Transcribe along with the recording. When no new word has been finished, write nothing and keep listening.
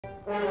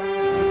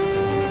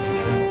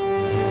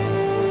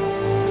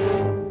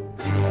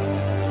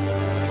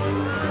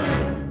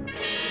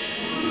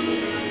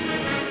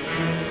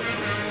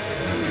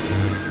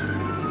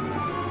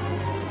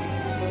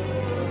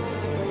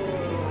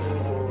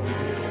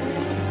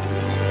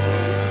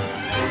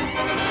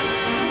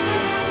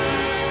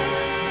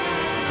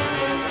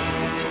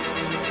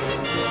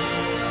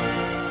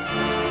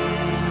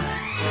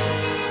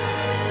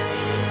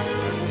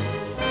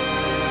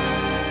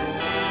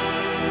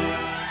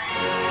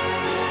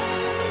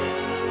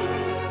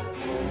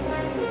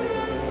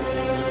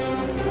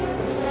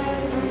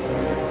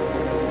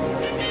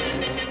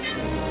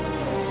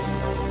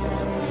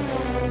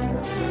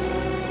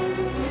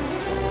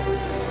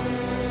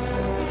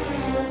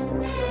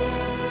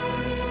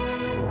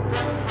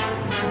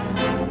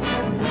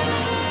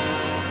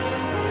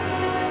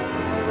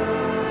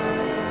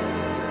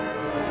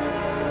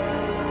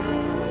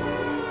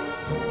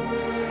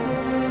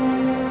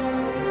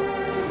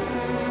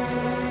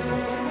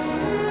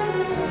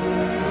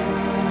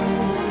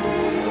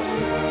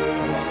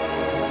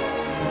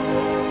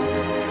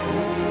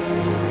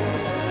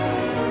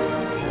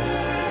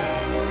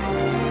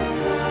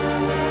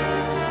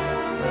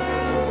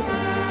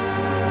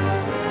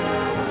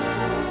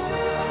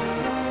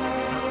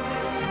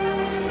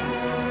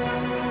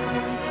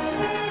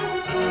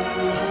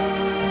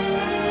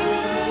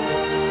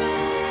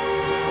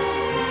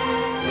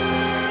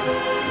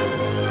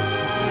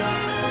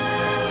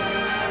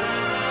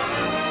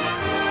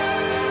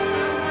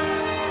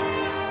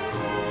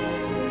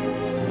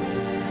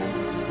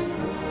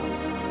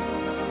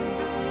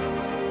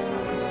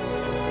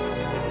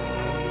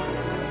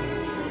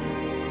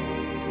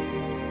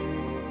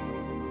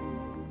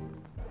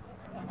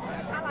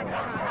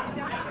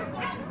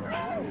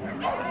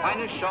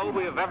Show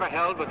we have ever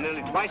held with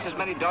nearly twice as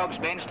many dogs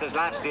benched as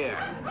last year.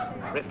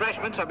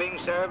 Refreshments are being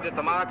served at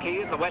the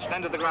marquee at the west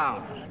end of the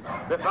grounds.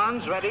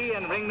 Griffons ready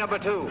in ring number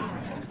 2.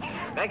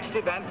 Next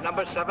event,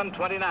 number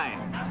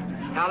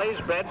 729. Collies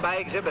bred by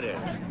exhibitors.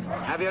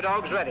 Have your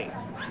dogs ready.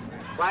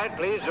 Quiet,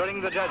 please,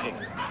 during the judging.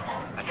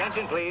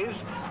 Attention, please.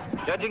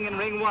 Judging in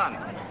ring 1.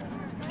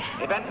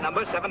 Event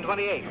number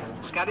 728.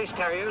 Scottish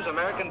Terriers,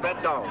 American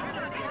bred dogs.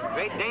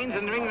 Great Danes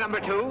in ring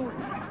number 2.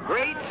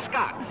 Great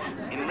Scots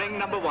in ring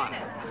number 1.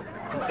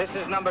 This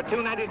is number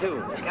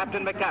 292,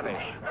 Captain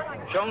McTavish,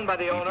 shown by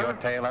the owner,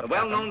 the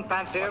well-known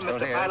fancier, Mr.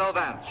 Philo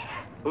Vance,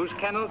 whose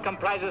kennel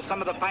comprises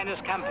some of the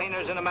finest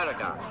campaigners in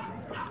America.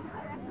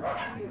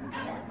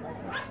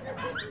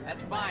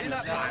 That's fine,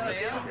 Mr.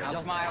 Dale.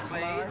 Now smile,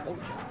 please.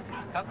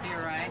 Cup to your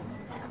right.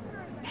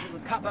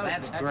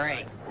 That's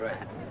great.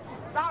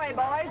 Sorry,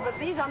 boys, but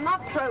these are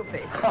not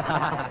trophies.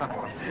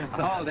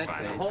 Hold it.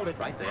 Hold it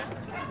right there.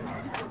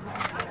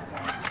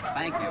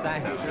 Thank you.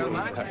 Thank you so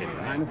much.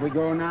 Mind if we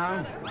go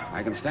now?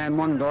 I can stand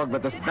one dog,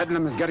 but this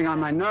bedlam is getting on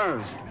my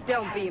nerves.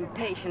 Don't be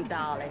impatient,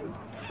 darling.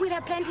 We'll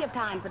have plenty of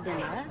time for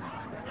dinner.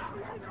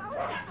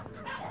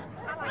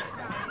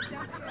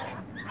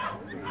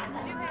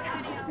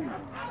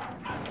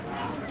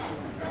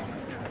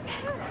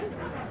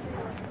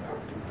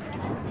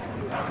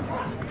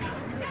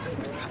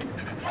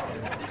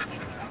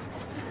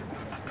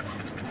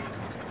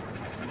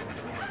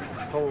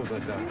 Hold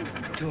it down.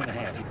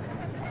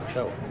 2.5.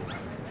 So.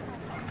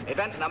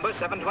 Event number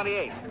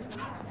 728.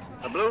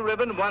 The blue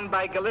ribbon won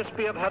by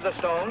Gillespie of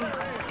Heatherstone.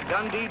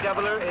 Dundee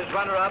Deviler is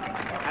runner-up,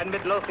 and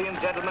Midlothian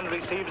Gentleman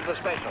receives the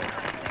special.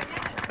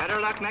 Better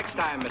luck next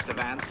time, Mr.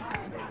 Vance.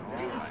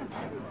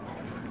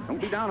 Don't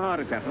be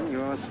downhearted, Captain.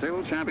 You're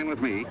still champion with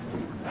me.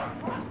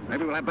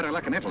 Maybe we'll have better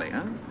luck in Italy,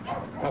 huh?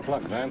 Tough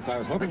luck, Vance. I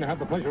was hoping to have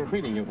the pleasure of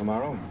meeting you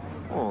tomorrow.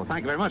 Oh,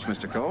 thank you very much,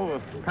 Mr.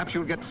 Cole. Perhaps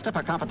you'll get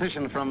stiffer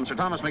competition from Sir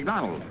Thomas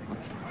MacDonald.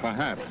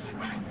 Perhaps.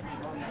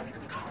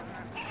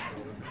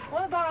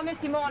 Want to borrow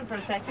Misty Morn for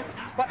a second?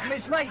 But,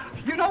 Miss Ray,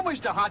 you know,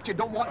 Mr. Hart, you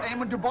don't want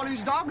Eamon to bully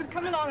his dog.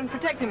 Come along and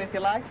protect him if you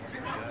like.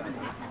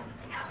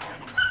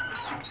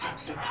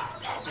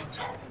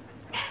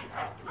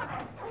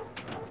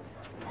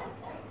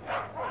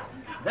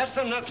 That's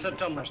enough, Sir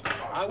Thomas.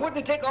 I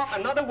wouldn't take off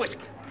another whisk.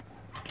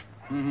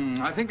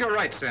 I think you're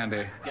right,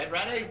 Sandy. Get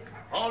ready.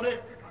 Hold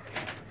it.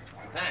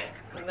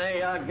 Thanks. There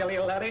you are, Gilly,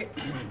 laddie.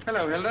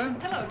 Hello, Hilda.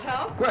 Hello,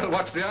 Tom. Well,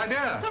 what's the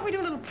idea? Thought we'd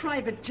do a little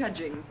private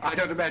judging. I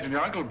don't imagine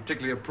your uncle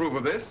particularly approve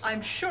of this.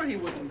 I'm sure he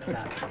wouldn't.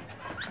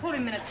 Hold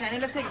him a minute, Sandy.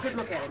 Let's take a good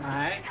look at him. All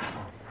right.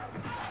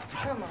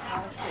 Come on,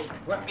 I'll see.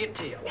 Whip your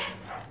tail.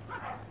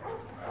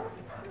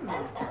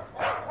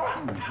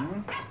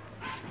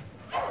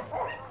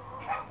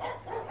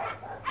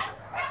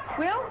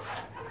 Well,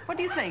 what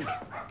do you think?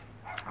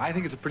 I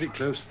think it's a pretty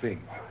close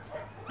thing.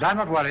 But I'm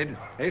not worried.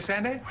 Eh,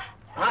 Sandy?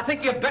 I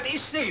think you bet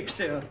he's safe,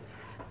 sir.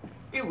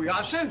 Here we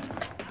are, sir.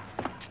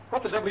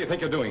 What the devil do you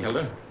think you're doing,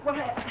 Hilda? Well,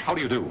 How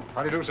do you do?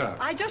 How do you do, sir?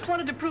 I just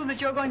wanted to prove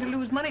that you're going to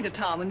lose money to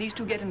Tom when these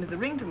two get into the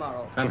ring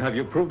tomorrow. And have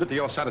you proved it to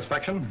your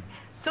satisfaction?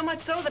 So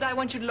much so that I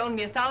want you to loan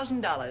me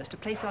 $1,000 to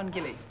place on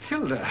Gilly.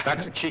 Hilda.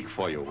 That's cheek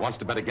for you. Wants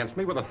to bet against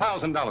me with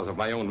 $1,000 of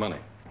my own money.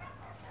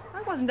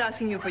 I wasn't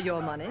asking you for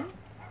your money.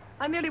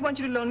 I merely want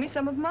you to loan me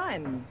some of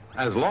mine.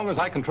 As long as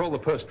I control the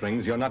purse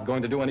strings, you're not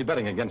going to do any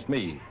betting against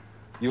me.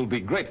 You'll be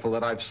grateful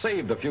that I've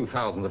saved a few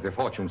thousands of your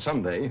fortune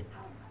someday.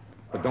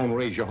 But don't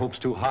raise your hopes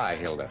too high,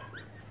 Hilda.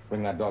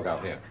 Bring that dog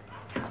out here.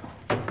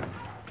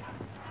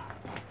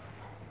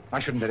 I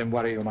shouldn't let him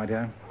worry you, my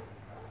dear.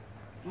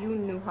 You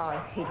knew how I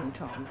hate him,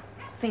 Tom.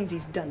 Things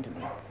he's done to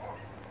me.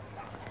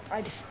 I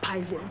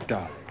despise him.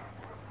 Darling.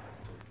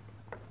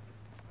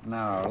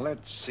 Now,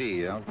 let's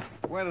see.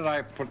 Where did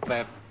I put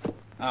that?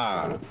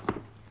 Ah,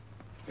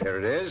 here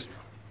it is.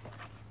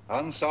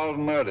 Unsolved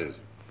murders.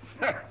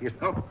 You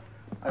know,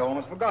 I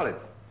almost forgot it.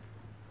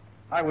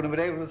 I wouldn't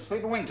have been able to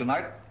sleep a wink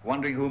tonight,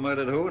 wondering who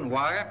murdered who and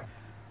why.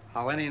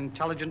 How any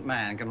intelligent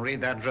man can read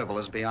that drivel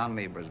is beyond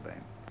me,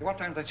 Brisbane. What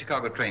time does that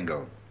Chicago train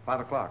go? 5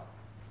 o'clock.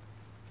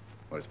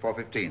 Well, it's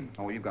 4:15.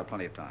 Oh, you've got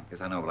plenty of time.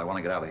 Yes, I know, but I want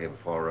to get out of here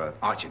before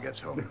Archie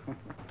gets home.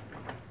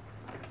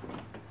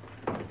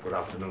 Good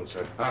afternoon,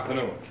 sir.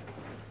 Afternoon.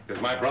 Is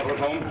my brother at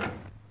home?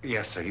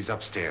 Yes, sir. He's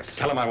upstairs.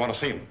 Sir. Tell him I want to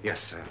see him. Yes,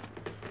 sir.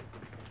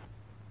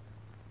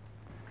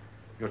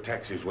 Your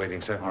taxi's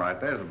waiting, sir. All right,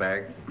 there's the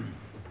bag.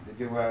 Did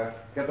you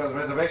get those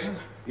reservations?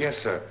 Yes,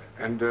 sir.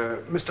 And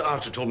Mr.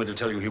 Archer told me to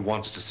tell you he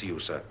wants to see you,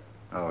 sir.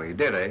 Oh, he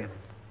did, eh?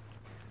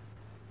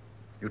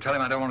 You tell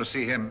him I don't want to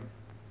see him.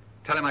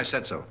 Tell him I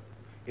said so.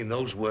 In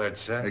those words,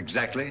 sir?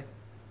 Exactly.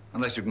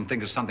 Unless you can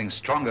think of something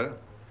stronger.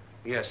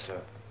 Yes, sir.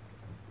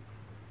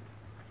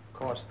 Of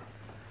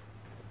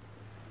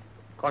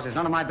course, it's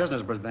none of my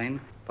business, Brisbane.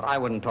 But I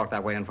wouldn't talk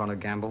that way in front of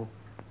Gamble.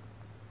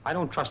 I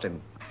don't trust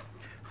him.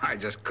 I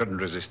just couldn't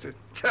resist it.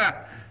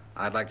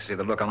 I'd like to see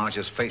the look on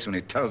Archer's face when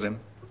he tells him.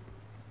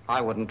 I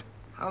wouldn't.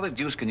 How the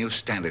deuce can you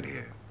stand it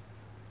here?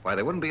 Why,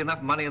 there wouldn't be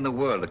enough money in the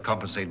world to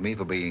compensate me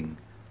for being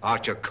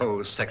Archer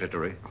Coe's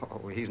secretary.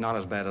 Oh, he's not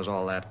as bad as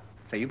all that.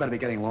 Say, you better be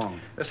getting along.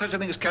 There's such a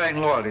thing as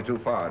carrying loyalty too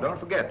far. Don't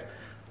forget,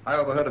 I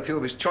overheard a few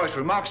of his choice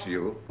remarks to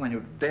you when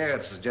you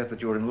dared suggest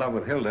that you were in love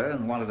with Hilda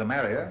and wanted to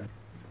marry her.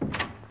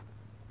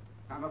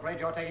 I'm afraid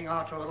you're taking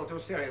Archer a little too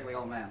seriously,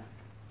 old man.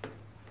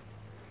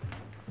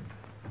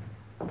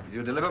 Did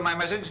you deliver my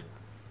message?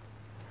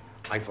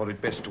 I thought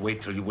it best to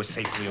wait till you were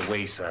safely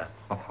away, sir.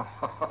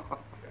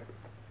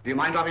 Do you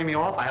mind dropping me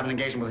off? I have an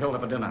engagement with Hilda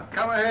for dinner.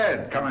 Come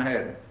ahead, come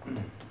ahead.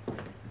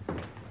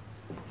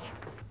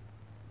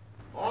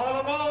 All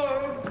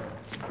aboard!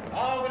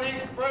 Albany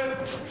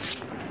Express,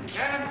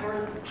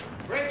 Stanford,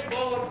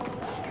 Bridgeport,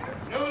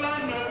 New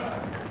London,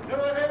 New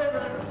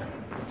Haven,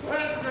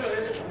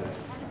 Westerly,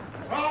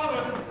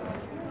 Providence,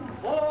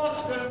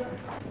 Boston.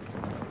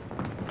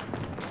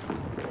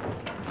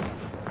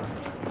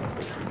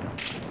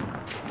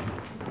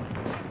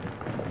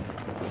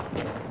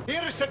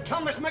 Here is Sir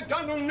Thomas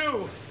MacDonald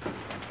New.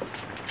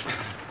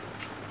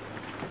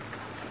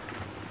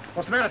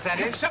 What's the matter,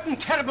 Sandy? Something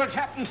terrible's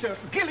happened, sir.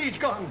 Gilly's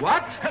gone.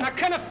 What? And I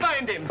cannot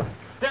find him.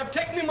 They've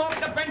taken him off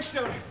the bench,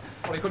 sir.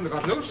 Well, he couldn't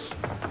have got loose.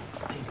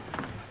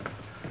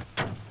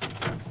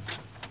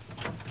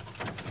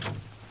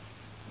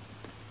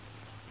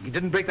 He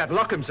didn't break that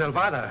lock himself,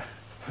 either.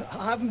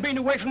 I haven't been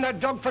away from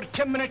that dog for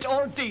 10 minutes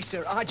all day,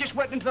 sir. I just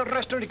went into the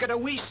restaurant to get a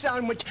wee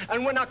sandwich,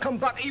 and when I come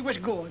back, he was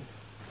gone.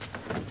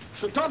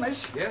 Sir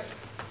Thomas? Yes?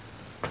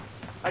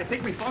 I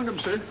think we found him,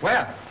 sir.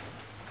 Where?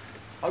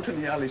 Out in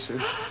the alley,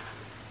 sir.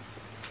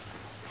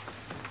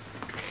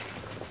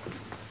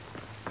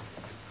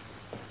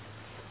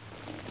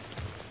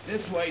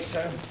 This way,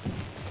 sir.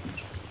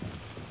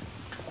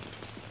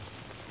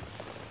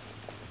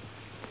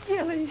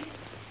 Gilly,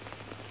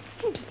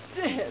 he's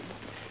dead.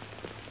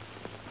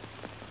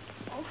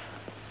 Oh.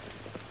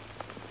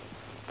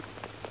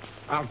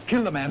 I'll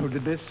kill the man who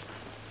did this.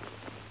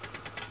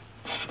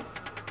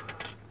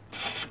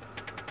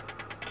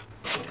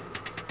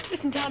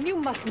 Listen, Tom, you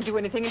mustn't do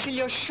anything until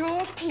you're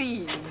sure,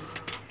 please.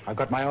 I've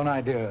got my own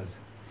ideas.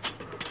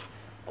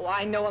 Oh,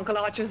 I know Uncle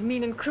Archer's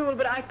mean and cruel,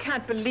 but I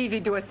can't believe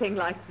he'd do a thing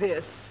like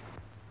this.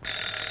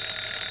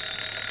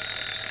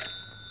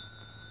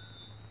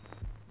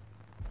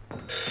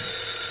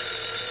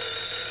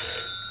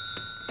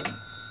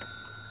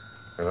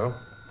 Hello?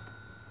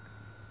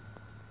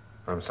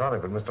 I'm sorry,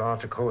 but Mr.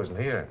 Archer Coe isn't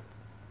here.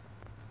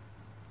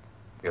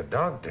 Your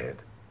dog dead?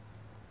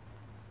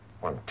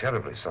 Well, I'm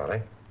terribly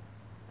sorry.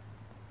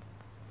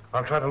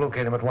 I'll try to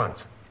locate him at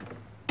once.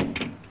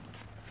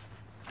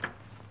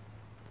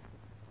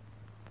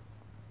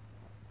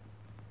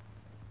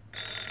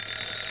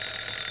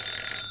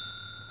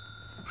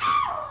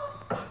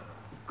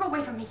 Go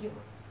away from me, you.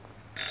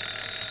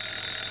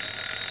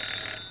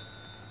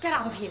 Get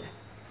out of here.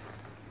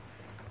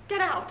 Get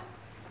out.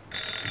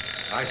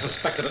 I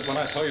suspected it when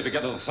I saw you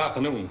together this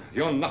afternoon.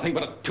 You're nothing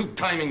but a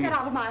two-timing... Get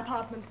out of my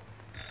apartment.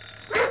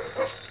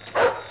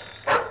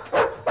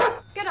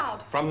 Get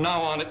out. From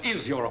now on, it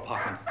is your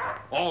apartment.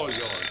 All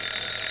yours.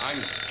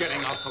 I'm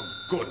getting out for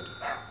good.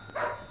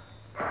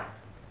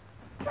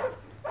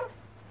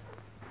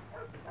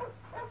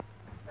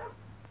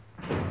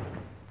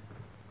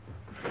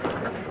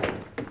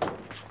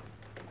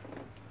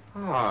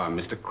 Ah,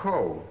 Mr.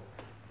 Coe.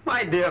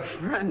 My dear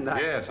friend,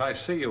 Yes, I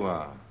see you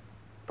are.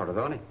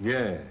 Pardon?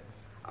 Yes.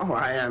 Oh,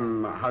 I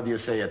am, how do you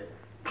say it,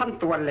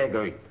 tanto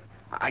allegro.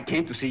 I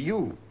came to see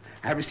you.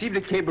 I have received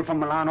a cable from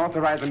Milan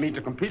authorizing me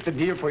to complete the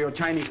deal for your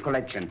Chinese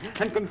collection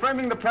and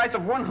confirming the price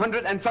of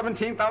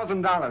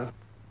 $117,000.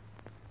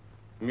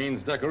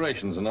 Means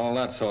decorations and all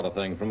that sort of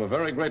thing from a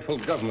very grateful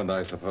government,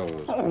 I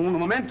suppose. Oh, un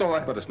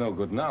momento. But it's no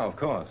good now, of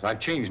course.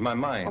 I've changed my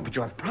mind. Oh, but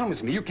you have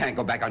promised me. You can't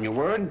go back on your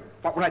word.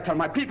 What will I tell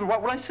my people?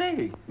 What will I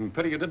say?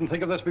 Pity you didn't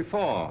think of this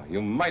before.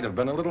 You might have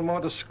been a little more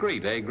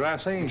discreet, eh,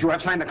 Grassy? But you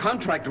have signed a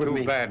contract with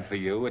me. Too bad for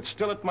you. It's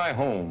still at my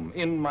home,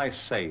 in my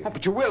safe. Oh,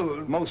 but you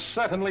will. Most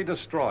certainly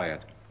destroy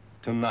it.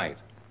 Tonight.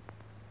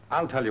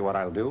 I'll tell you what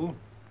I'll do.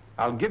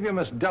 I'll give you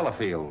Miss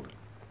Delafield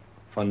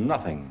for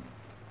nothing.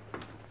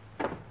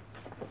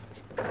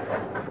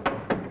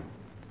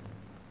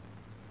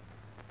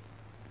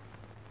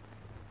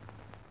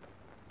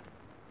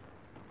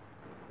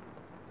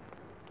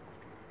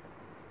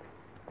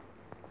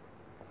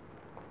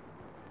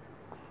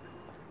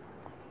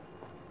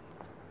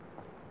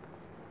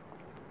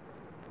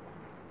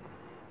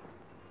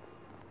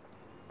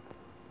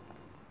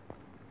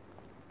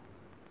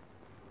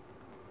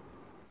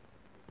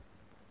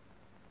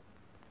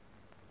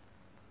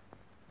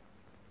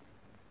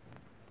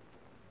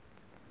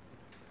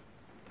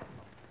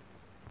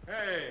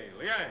 Hey,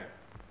 Liang.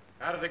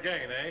 At it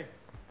again, eh?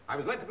 I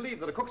was led to believe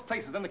that a cook's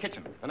place is in the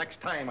kitchen. The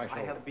next time I shall...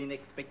 I have been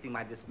expecting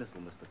my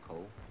dismissal, Mr.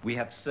 Cole. We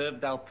have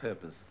served our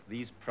purpose,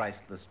 these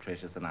priceless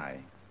treasures and I.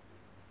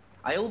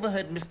 I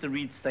overheard Mr.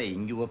 Reed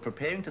saying you were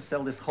preparing to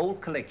sell this whole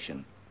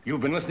collection.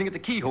 You've been listening at the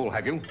keyhole,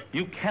 have you?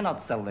 You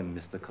cannot sell them,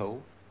 Mr.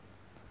 Cole.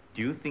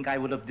 Do you think I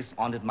would have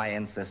dishonored my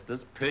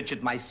ancestors,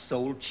 perjured my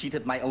soul,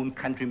 cheated my own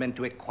countrymen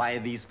to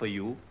acquire these for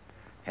you?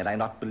 Had I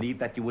not believed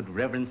that you would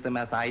reverence them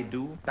as I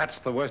do? That's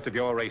the worst of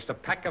your race, a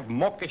pack of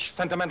mawkish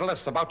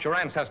sentimentalists about your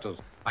ancestors.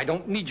 I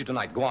don't need you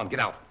tonight. Go on, get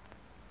out.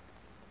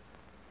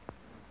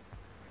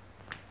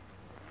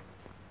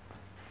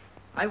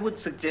 I would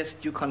suggest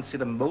you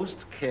consider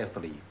most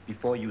carefully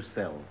before you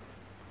sell.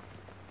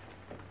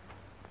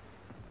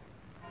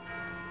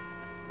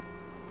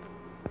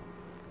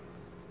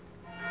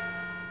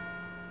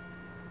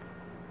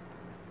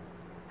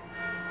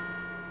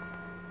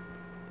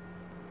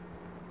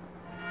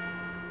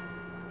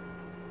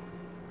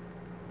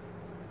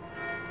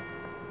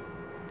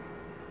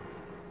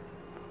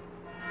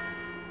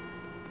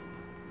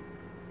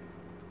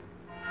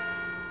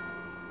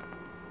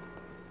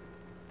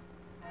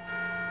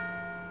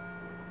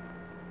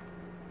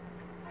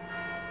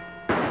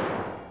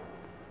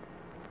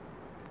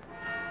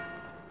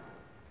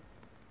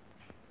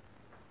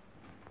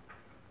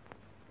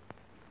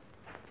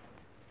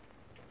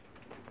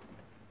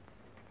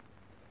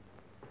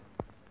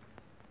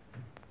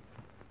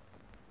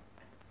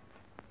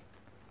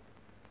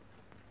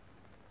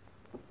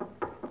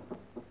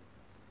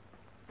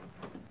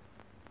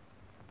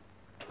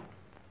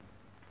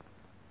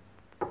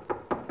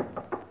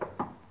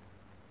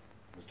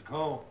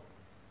 Cole.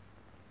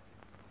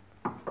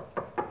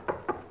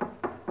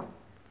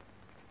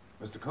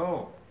 Mr.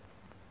 Cole.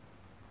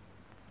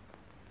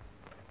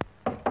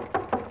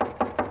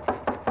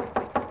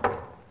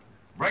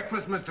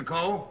 Breakfast, Mr.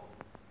 Cole.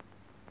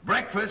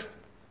 Breakfast.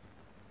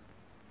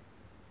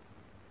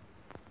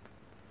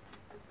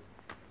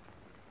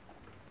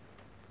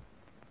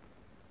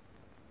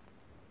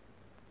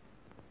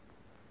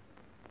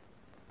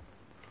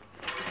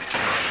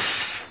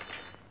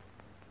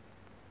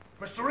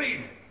 Mr.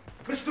 Reed!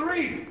 Mr.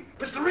 Reed!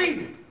 Mr.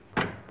 Reed!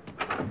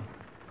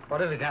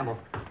 What is it, Gamble?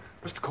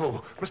 Mr.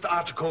 Cole, Mr.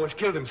 Archer Cole has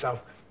killed himself.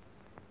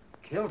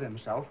 Killed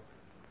himself?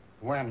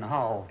 When?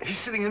 How? He's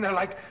sitting in there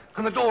like,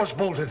 and the door's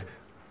bolted.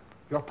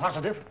 You're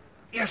positive?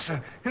 Yes,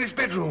 sir. In his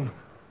bedroom.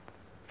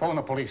 Phone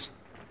the police.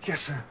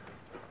 Yes, sir.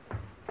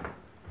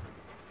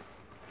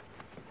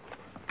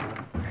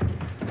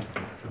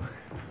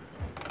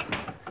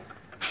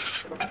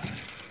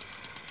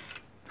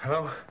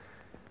 Hello?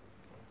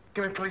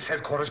 Give me police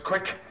headquarters,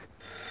 quick.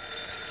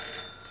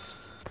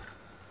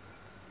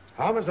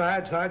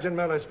 Homicide, Sergeant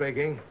Miller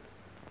speaking.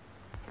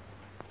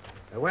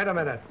 Wait a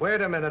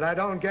minute, I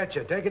don't get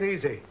you. Take it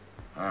easy.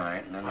 All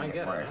right, then I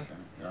get worse.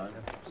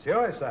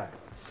 Suicide.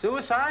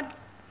 Suicide?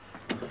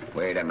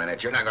 Wait a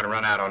minute, you're not going to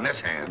run out on this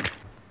hand.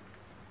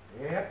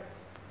 Yep.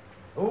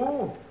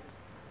 Who?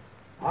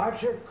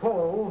 Archer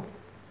Cole,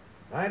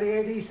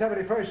 98 East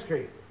 71st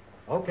Street.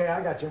 Okay,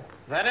 I got you.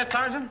 Is that it,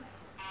 Sergeant?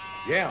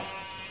 Yeah.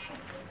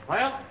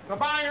 Well,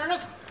 goodbye,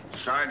 Ernest.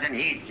 Sergeant,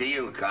 heed to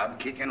you, Cub.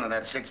 Kick in with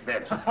that 6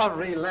 bits. Oh,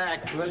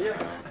 relax, will you?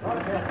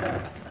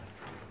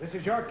 This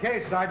is your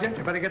case, Sergeant.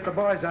 You better get the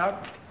boys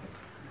out.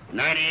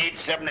 98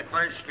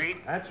 71st Street?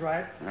 That's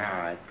right. All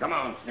right, come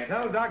on, Snip.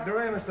 Tell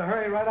Dr. Amos to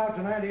hurry right out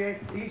to 98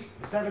 East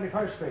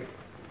 71st Street.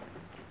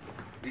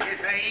 Did you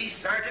say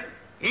east, Sergeant?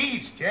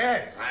 East,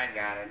 yes. I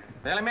got it.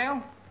 Daily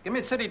Mail? Give me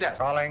a city desk.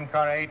 Calling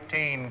car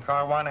 18,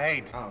 car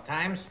 18. Oh,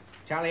 times?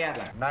 Charlie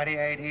Adler.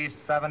 98 East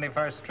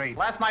 71st Street.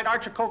 Last night,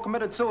 Archer Cole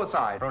committed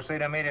suicide.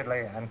 Proceed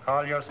immediately and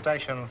call your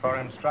station for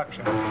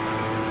instructions.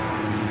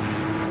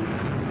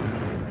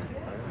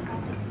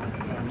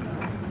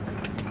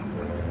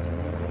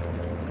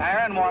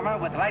 Aaron, and warmer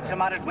with lights and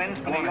moderate winds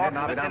for New York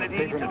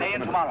vicinity today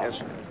and tomorrow. Yes,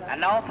 sir.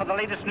 And now for the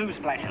latest news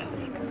flashes.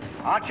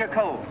 Archer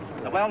Cole,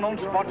 the well-known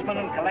sportsman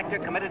and collector,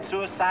 committed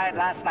suicide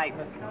last night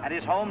at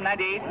his home,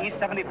 98 East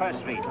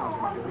 71st Street.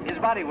 His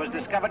body was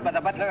discovered by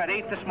the butler at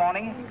 8 this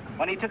morning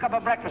when he took up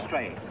a breakfast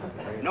tray.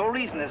 No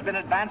reason has been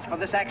advanced for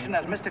this action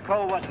as Mr.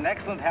 Cole was in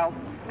excellent health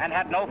and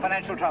had no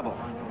financial trouble.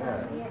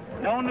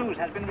 No news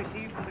has been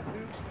received from the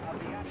crew of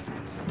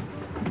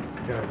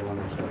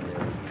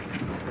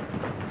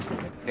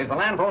the Is the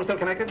land phone still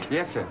connected?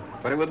 Yes, sir.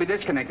 But it will be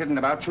disconnected in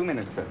about 2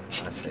 minutes, sir.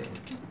 I see.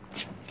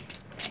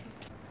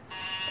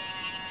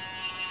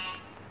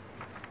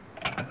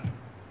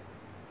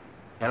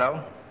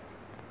 Hello?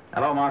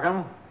 Hello,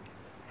 Markham.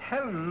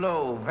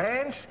 Hello,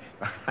 Vance.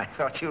 I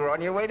thought you were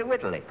on your way to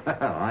Italy.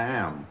 I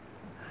am.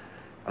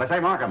 Well, I say,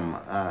 Markham,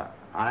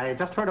 I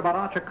just heard about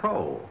Archer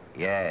Cole.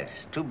 Yes.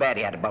 Too bad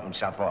he had to bump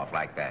himself off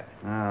like that.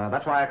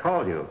 That's why I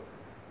called you.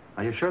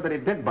 Are you sure that he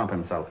did bump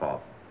himself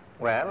off?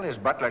 Well, his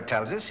butler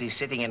tells us he's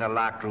sitting in a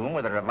locked room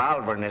with a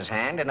revolver in his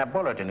hand and a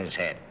bullet in his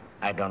head.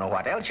 I don't know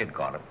what else you'd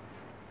call him.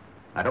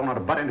 I don't want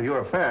to butt into your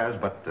affairs,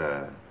 but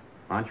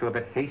aren't you a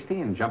bit hasty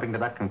in jumping to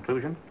that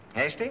conclusion?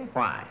 Hasty?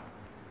 Why?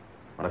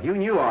 Well, if you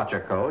knew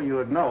Archer Cole, you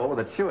would know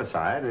that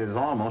suicide is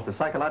almost a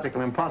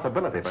psychological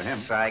impossibility for him.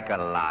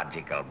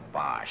 Psychological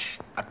bosh.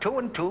 2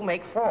 and 2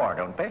 make 4,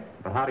 don't they?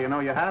 But how do you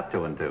know you have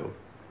 2 and 2?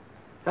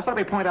 Just let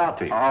me point out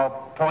to you.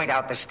 Oh, point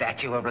out the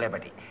Statue of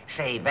Liberty.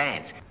 Say,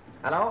 Vance.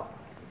 Hello?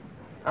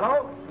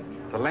 Hello?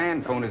 The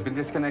land phone has been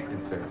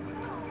disconnected, sir.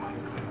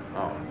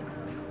 Oh.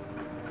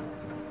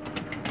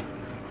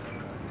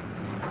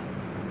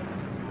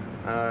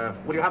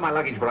 Will you have my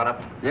luggage brought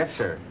up? Yes,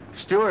 sir.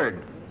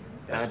 Steward.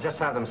 Just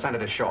have them send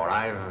it ashore.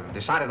 I've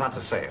decided not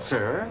to sail.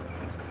 Sir?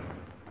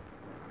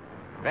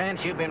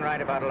 Vance, you've been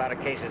right about a lot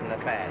of cases in the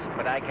past,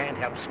 but I can't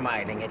help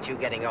smiling at you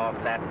getting off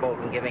that boat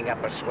and giving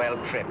up a swell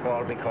trip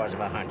all because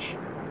of a hunch.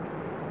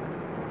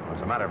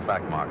 As a matter of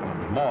fact, Markham, it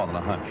was more than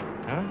a hunch.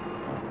 Huh?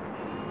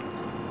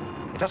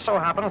 It just so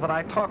happens that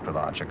I talked with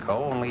Archer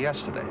Cole only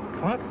yesterday.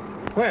 What?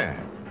 Where?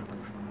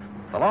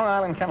 The Long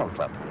Island Kennel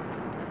Club.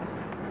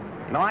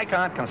 You know, I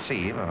can't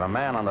conceive of a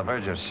man on the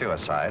verge of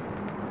suicide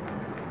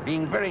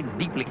being very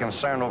deeply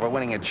concerned over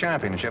winning a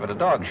championship at a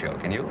dog show,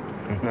 can you?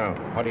 No.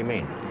 What do you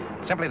mean?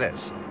 Simply this.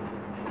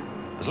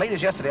 As late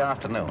as yesterday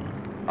afternoon,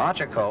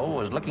 Archer Cole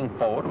was looking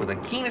forward with the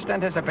keenest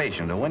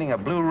anticipation to winning a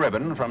blue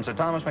ribbon from Sir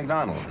Thomas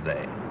MacDonald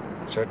today.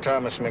 Sir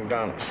Thomas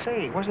MacDonald.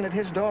 Say, wasn't it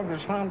his dog that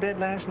was found dead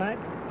last night?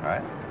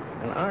 Right.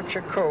 And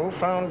Archer Cole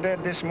found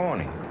dead this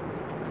morning.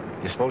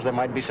 You suppose there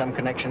might be some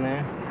connection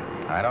there?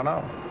 I don't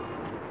know.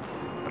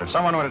 But if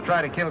someone were to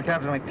try to kill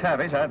Captain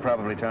McTavish, I'd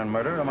probably turn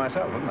murderer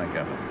myself, wouldn't I,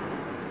 Captain?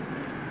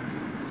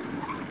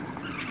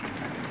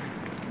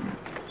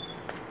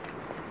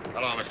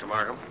 Hello, Mr.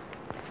 Markham.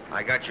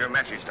 I got your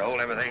message to hold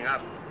everything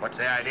up. What's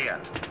the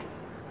idea?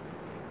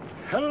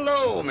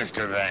 Hello,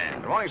 Mr.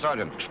 Van. Good morning,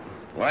 Sergeant.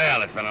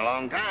 Well, it's been a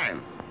long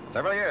time.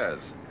 Several years.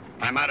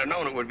 I might have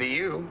known it would be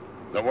you,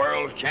 the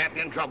world's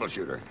champion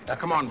troubleshooter.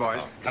 Come on, boys.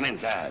 Oh, come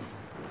inside.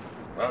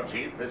 Well,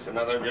 Chief, this is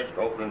another just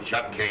open and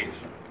shut case.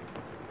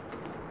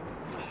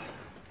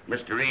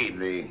 Mr. Reed,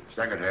 the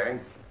secretary.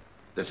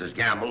 This is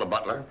Gamble, the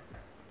butler.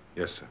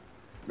 Yes, sir.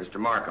 Mr.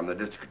 Markham, the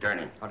district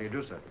attorney. How do you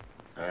do, sir?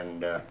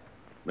 And,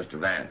 Mr.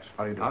 Vance.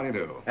 How do you do? How do you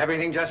do?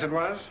 Everything just as it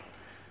was?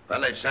 Well,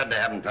 they said they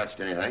haven't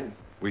touched anything.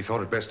 We thought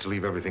it best to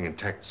leave everything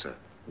intact, sir.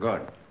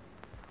 Good.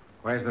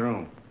 Where's the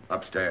room?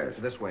 Upstairs.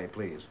 This way,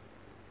 please.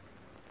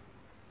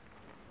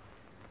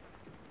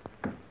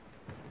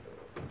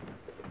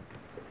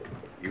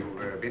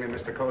 You've been in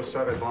Mr. Coe's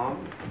service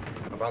long?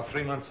 About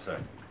 3 months, sir.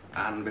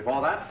 And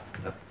before that?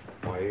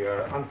 Why,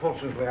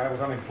 unfortunately, I was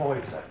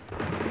unemployed, sir.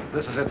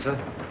 This is it,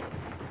 sir.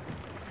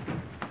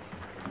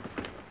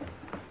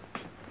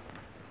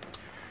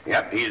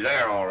 Yep, he's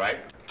there, all right.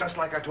 Just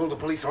like I told the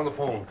police on the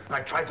phone.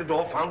 I tried the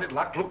door, found it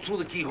locked, looked through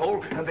the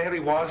keyhole, and there he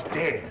was,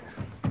 dead.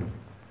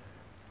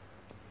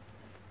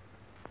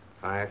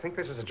 I think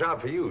this is a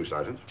job for you,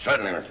 Sergeant.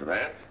 Certainly, Mr.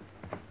 Vance.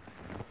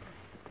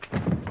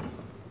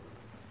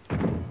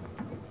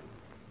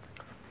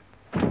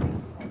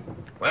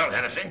 Well,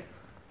 Hennessy,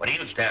 what are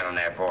you standing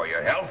there for?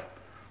 Your health?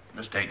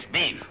 This takes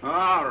beef.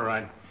 All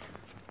right.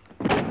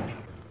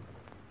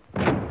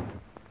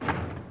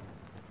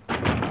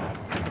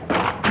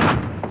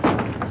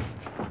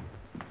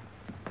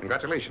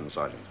 Congratulations,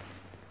 Sergeant.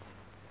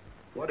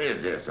 What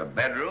is this, a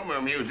bedroom or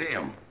a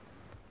museum?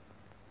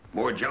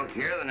 More junk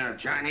here than in a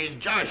Chinese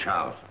josh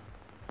house.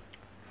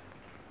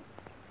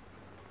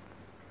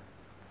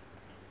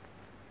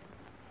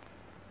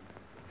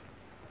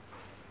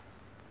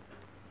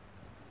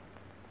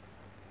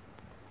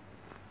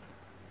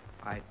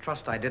 I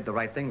trust I did the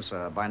right thing,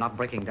 sir, by not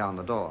breaking down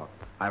the door.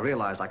 I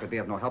realized I could be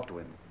of no help to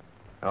him.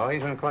 Oh,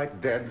 he's been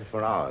quite dead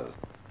for hours.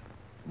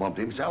 Bumped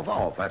himself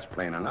off, that's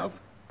plain enough.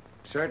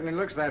 Certainly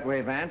looks that way,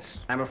 Vance.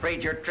 I'm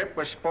afraid your trip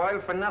was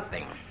spoiled for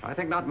nothing. I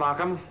think not,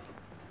 Markham.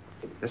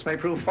 This may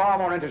prove far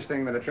more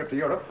interesting than a trip to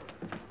Europe.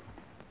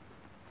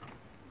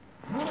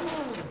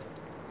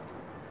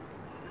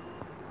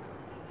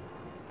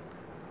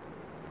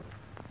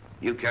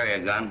 You carry a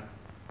gun?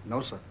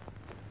 No, sir.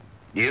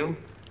 You?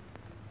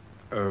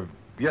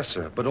 Yes,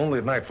 sir, but only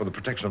at night for the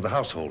protection of the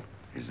household.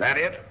 Is that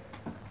it?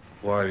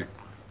 Why,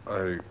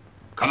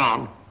 Come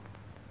on.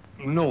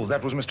 No,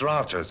 that was Mr.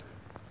 Archer's.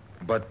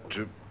 But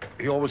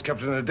he always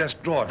kept it in a desk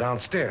drawer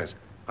downstairs.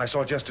 I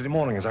saw it yesterday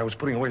morning as I was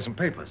putting away some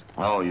papers.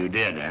 Oh, you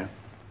did, eh?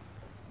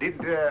 Did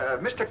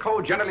Mr.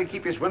 Coe generally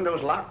keep his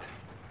windows locked?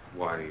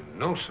 Why,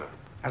 no, sir.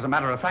 As a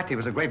matter of fact, he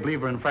was a great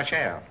believer in fresh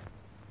air.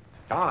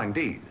 Ah,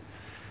 indeed.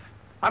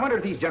 I wonder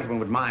if these gentlemen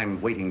would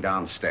mind waiting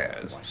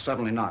downstairs. Well,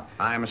 certainly not.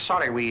 I'm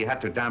sorry we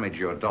had to damage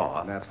your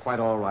door. That's quite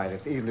all right.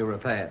 It's easily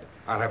repaired.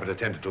 I'll have it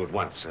attended to at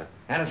once, sir.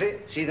 Hennessy,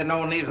 see that no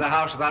one leaves the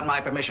house without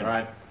my permission. All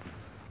right.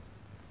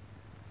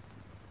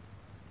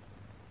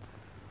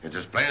 It's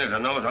as plain as a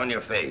nose on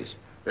your face.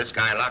 This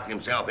guy locked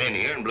himself in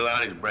here and blew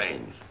out his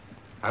brains.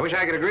 I wish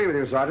I could agree with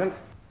you, Sergeant.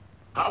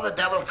 How the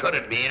devil could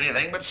it be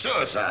anything but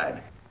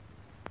suicide?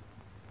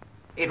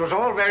 It was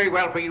all very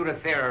well for you to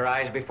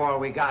theorize before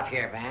we got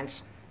here,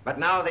 Vance. But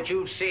now that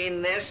you've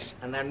seen this,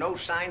 and there are no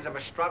signs of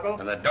a struggle...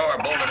 And the door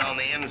bolted on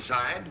the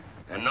inside,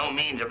 and no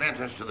means of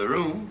entrance to the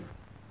room.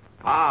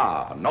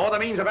 Ah, no other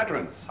means of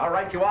entrance. How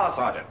right you are,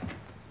 Sergeant.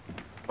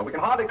 But we can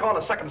hardly call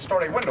a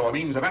second-story window a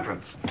means of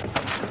entrance.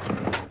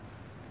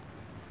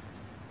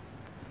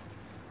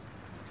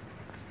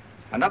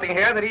 And nothing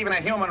here that even a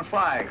human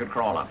fly could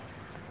crawl on.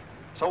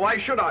 So why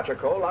should Archer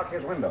Cole lock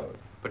his windows?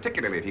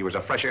 Particularly if he was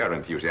a fresh air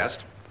enthusiast.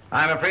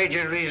 I'm afraid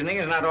your reasoning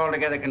is not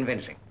altogether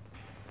convincing.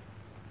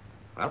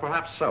 Well,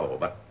 perhaps so,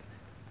 but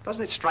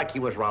doesn't it strike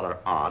you as rather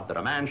odd that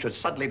a man should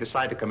suddenly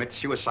decide to commit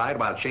suicide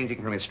while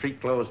changing from his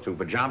street clothes to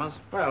pajamas?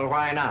 Well,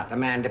 why not? A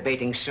man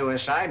debating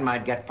suicide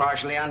might get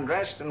partially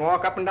undressed and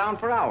walk up and down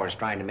for hours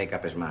trying to make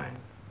up his mind.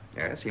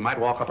 Yes, he might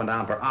walk up and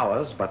down for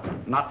hours,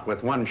 but not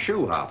with one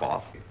shoe half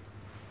off.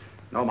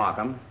 No,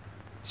 Markham.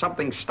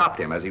 Something stopped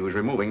him as he was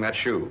removing that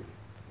shoe.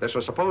 This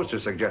was supposed to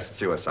suggest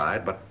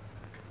suicide, but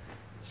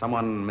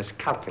someone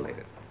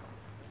miscalculated.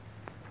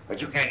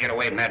 But you can't get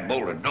away from that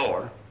bolted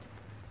door.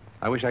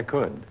 I wish I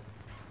could.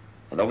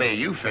 The way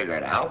you figure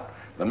it out,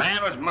 the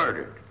man was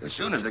murdered. As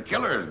soon as the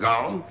killer is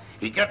gone,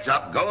 he gets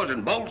up, goes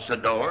and bolts the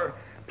door,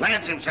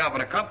 plants himself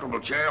in a comfortable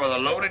chair with a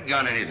loaded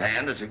gun in his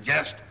hand to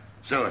suggest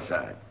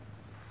suicide.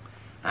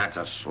 That's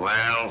a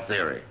swell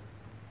theory.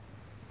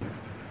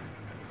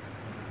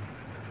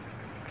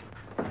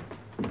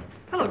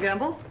 Hello,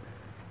 Gamble.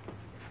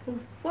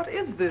 What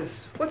is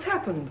this? What's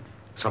happened?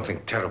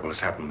 Something terrible has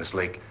happened, Miss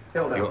Lake.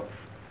 Hilda.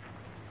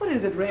 What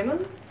is it,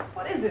 Raymond?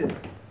 What is it?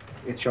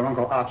 It's your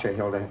Uncle Archer,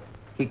 Hilda.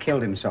 He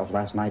killed himself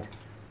last night.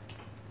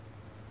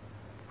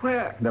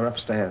 Where? They're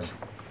upstairs.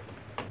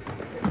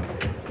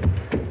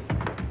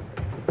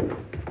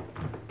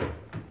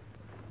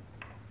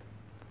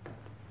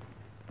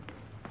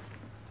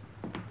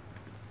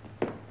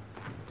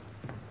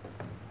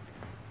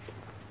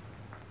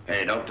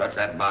 Hey, don't touch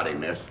that body,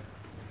 miss.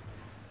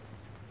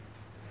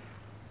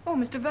 Oh,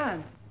 Mr.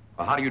 Vance.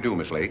 Well, how do you do,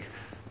 Miss Lake?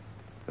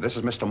 This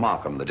is Mr.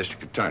 Markham, the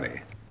district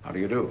attorney. How do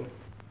you do?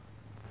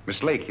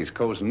 Miss Lake, his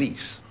Coe's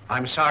niece.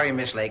 I'm sorry,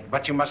 Miss Lake,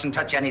 but you mustn't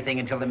touch anything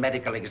until the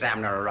medical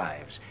examiner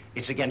arrives.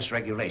 It's against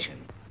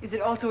regulation. Is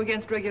it also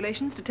against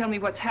regulations to tell me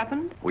what's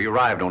happened? We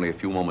arrived only a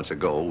few moments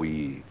ago.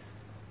 We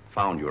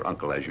found your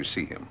uncle as you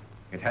see him.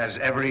 It has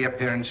every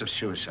appearance of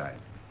suicide.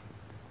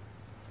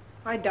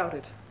 I doubt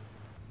it.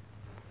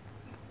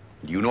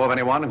 Do you know of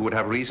anyone who would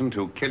have reason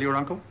to kill your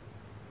uncle?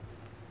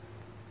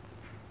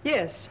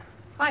 Yes,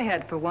 I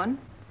had for one.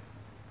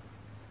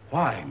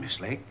 Why, Miss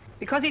Lake?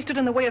 Because he stood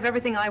in the way of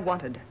everything I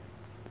wanted.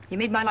 He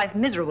made my life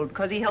miserable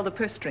because he held the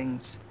purse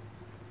strings.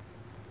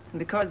 And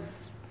because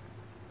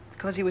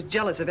he was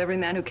jealous of every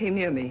man who came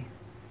near me.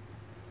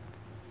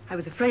 I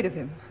was afraid of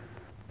him.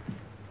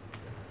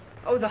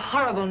 Oh, the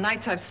horrible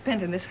nights I've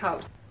spent in this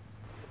house.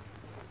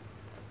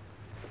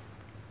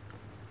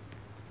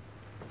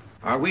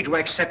 Are we to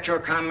accept your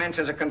comments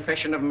as a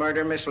confession of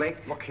murder, Miss Lake?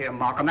 Look here,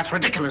 Markham, that's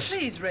ridiculous.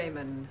 Please,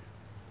 Raymond.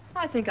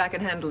 I think I can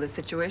handle this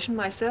situation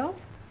myself.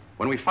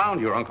 When we found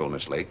your uncle,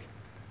 Miss Lake,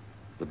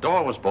 the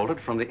door was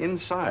bolted from the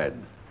inside.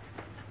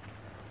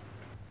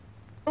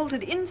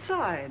 Bolted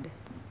inside?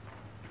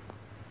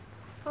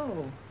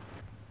 Oh.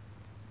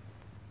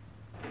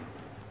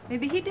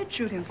 Maybe he did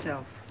shoot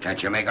himself.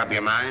 Can't you make up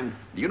your mind?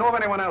 Do you know of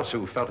anyone else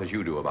who felt as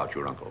you do about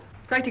your uncle?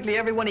 Practically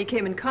everyone he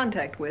came in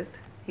contact with.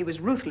 He was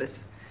ruthless.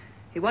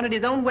 He wanted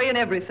his own way in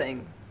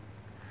everything.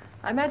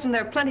 I imagine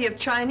there are plenty of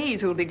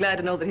Chinese who will be glad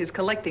to know that his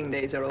collecting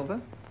days are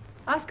over.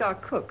 Ask our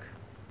cook.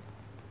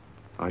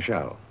 I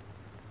shall.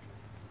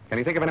 Can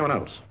you think of anyone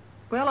else?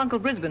 Well, Uncle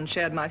Brisbane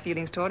shared my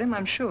feelings toward him,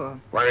 I'm sure.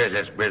 Where is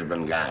this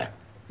Brisbane guy?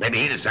 Maybe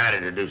he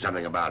decided to do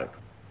something about it.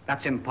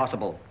 That's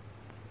impossible.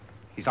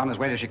 He's on his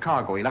way to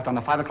Chicago. He left on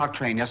the 5 o'clock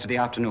train yesterday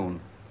afternoon.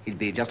 He'd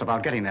be just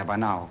about getting there by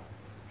now.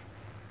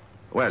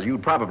 Well,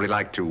 you'd probably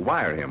like to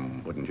wire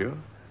him, wouldn't you?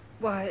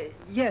 Why,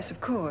 yes,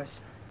 of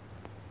course.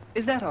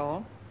 Is that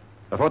all?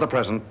 For the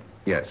present,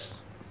 yes.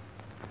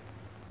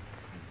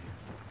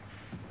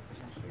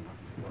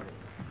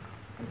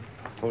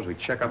 Suppose we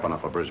check up on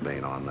Uncle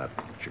Brisbane on that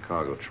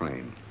Chicago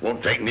train.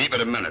 Won't take me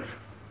but a minute.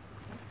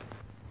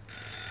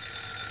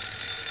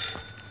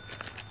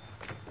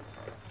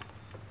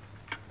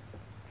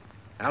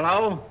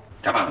 Hello?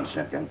 Come on,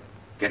 Simpkin.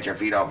 Get your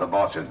feet off the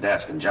boss's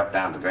desk and jump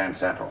down to Grand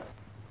Central.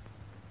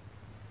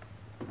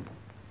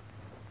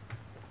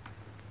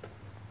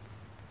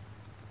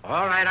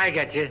 All right, I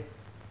get you.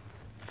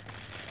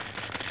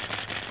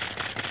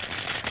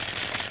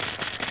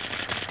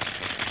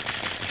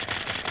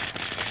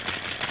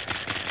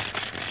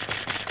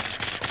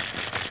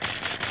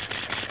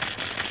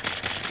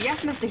 Yes,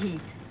 Mr.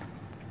 Heath.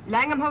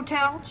 Langham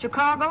Hotel,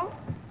 Chicago?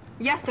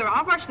 Yes, sir.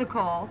 I'll rush the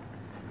call.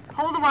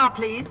 Hold the while,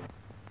 please.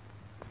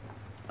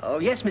 Oh,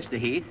 yes, Mr.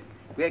 Heath.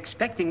 We're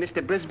expecting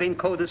Mr. Brisbane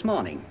Cole this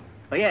morning.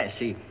 Oh, yes,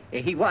 he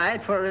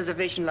wired for a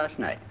reservation last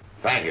night.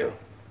 Thank you.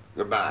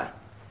 Goodbye.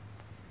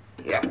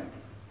 Yep.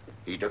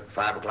 He took the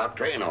 5 o'clock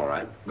train, all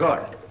right.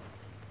 Good.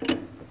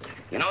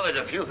 You know, there's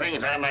a few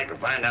things I'd like to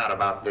find out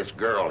about this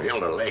girl,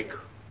 Hilda Lake.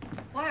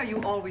 Why are you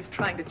always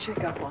trying to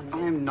check up on me?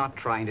 I'm not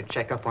trying to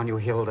check up on you,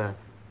 Hilda.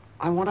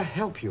 I want to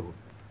help you.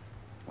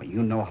 Well,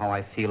 you know how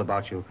I feel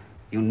about you.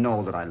 You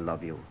know that I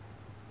love you.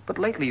 But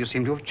lately you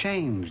seem to have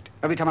changed.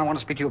 Every time I want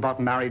to speak to you about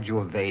marriage,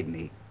 you evade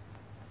me.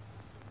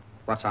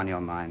 What's on your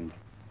mind?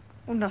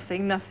 Oh,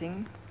 nothing,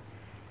 nothing.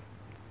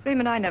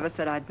 Raymond, I never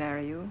said I'd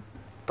marry you.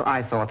 But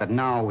I thought that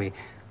now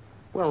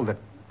that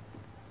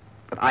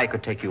I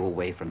could take you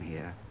away from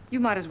here. You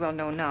might as well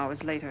know now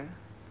as later.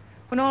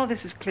 When all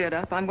this is cleared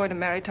up, I'm going to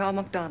marry Tom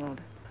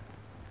MacDonald.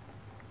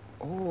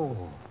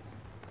 Oh.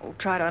 Oh,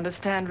 try to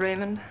understand,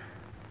 Raymond.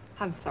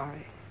 I'm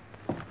sorry.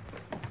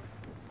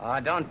 Oh,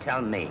 don't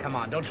tell me. Come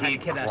on, don't try to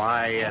kid us.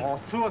 Quiet.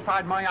 Oh,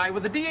 suicide, my eye,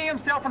 with the DA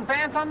himself and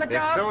Vance on the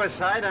job? It's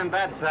suicide, and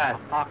that's that.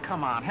 Oh,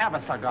 come on, have a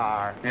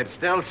cigar. It's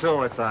still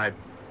suicide.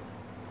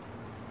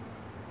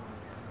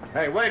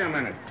 Hey, wait a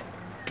minute.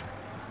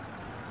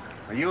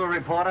 Are you a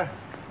reporter?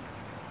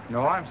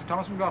 No, I'm Sir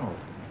Thomas McDonald.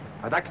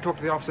 I'd like to talk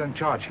to the officer in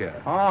charge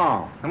here.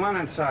 Oh, come on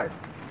inside.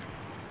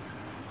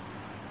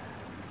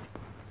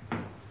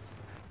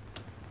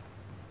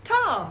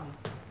 Tom!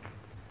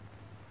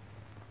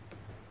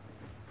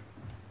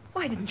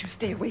 Why didn't you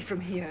stay away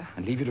from here?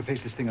 And leave you to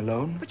face this thing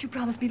alone? But you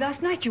promised me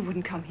last night you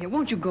wouldn't come here.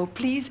 Won't you go,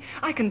 please?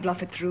 I can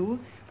bluff it through.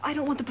 I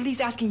don't want the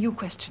police asking you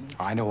questions.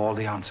 I know all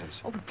the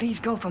answers. Oh, but please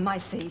go for my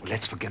sake. Well,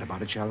 let's forget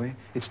about it, shall we?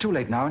 It's too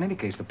late now in any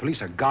case. The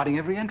police are guarding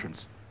every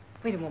entrance.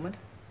 Wait a moment.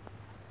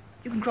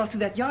 You can cross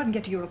through that yard and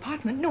get to your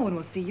apartment. No one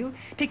will see you.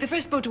 Take the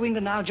first boat to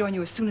England and I'll join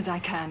you as soon as I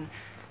can.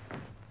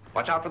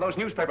 Watch out for those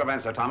newspaper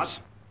men, Sir Thomas.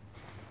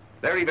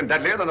 They're even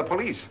deadlier than the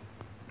police.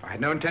 I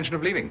had no intention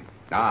of leaving.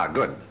 Ah,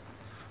 good.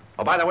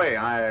 Oh, by the way,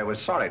 I was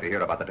sorry to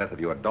hear about the death of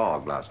your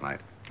dog last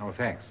night. Oh,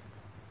 thanks.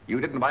 You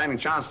didn't by any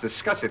chance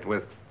discuss it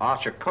with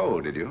Archer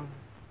Coe, did you?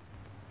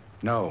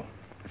 No.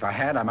 If I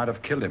had, I might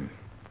have killed him.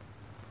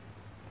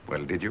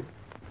 Well, did you?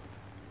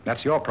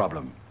 That's your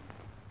problem.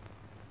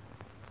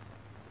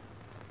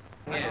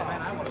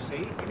 I want to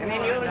see. And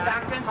then you,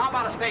 doctor? How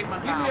about a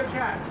statement Give now? me a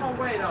chance. Oh,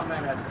 wait a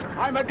minute.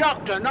 I'm a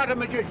doctor, not a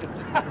magician.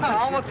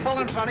 Almost full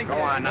and funny. Go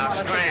on now,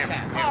 scram.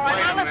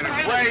 Wait a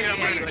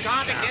minute.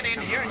 Got to get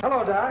in here.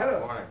 Hello, Doc.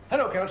 Hello.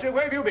 Hello, Kelsey.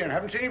 Where have you been?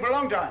 Haven't seen you for a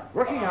long time.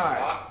 Working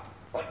hard.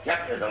 What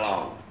kept you so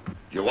long? Did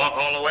you walk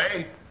all the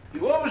way?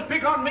 You always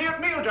pick on me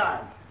at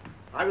mealtime.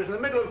 I was in the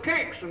middle of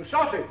cakes and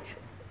sausage.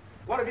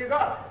 What have you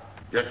got?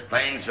 Just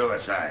plain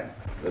suicide.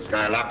 This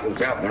guy locked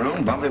himself in the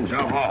room, bumped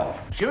himself off.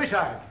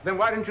 Suicide. Then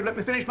why didn't you let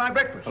me finish my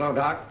breakfast? Hello,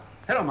 Doc.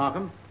 Hello,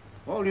 Markham.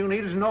 All you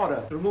need is an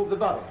order to remove the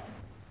body.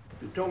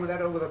 If you told me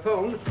that over the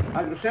phone,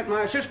 I would have sent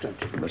my assistant.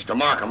 Mr.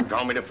 Markham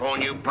told me to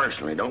phone you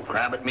personally. Don't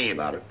crab at me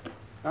about it.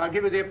 I'll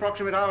give you the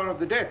approximate hour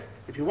of the death,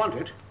 if you want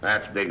it.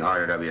 That's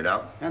big-hearted of you,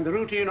 Doc. And the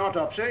routine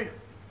autopsy,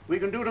 we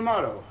can do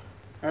tomorrow,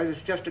 as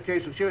it's just a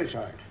case of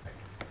suicide.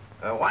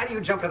 Why do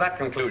you jump to that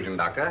conclusion,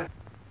 Doctor?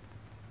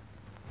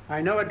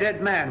 I know a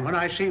dead man when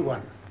I see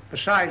one.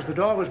 Besides, the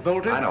door was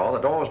bolted. I know,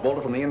 the door was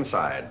bolted from the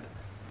inside.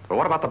 But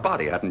what about the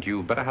body? Hadn't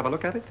you better have a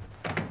look at it?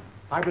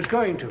 I was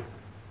going to.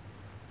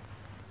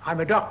 I'm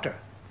a doctor,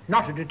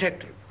 not a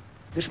detective.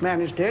 This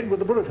man is dead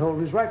with a bullet hole in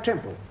his right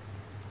temple.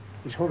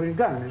 He's holding a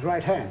gun in his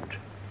right hand.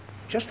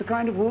 Just the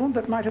kind of wound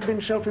that might have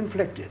been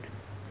self-inflicted.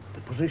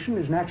 The position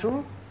is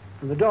natural,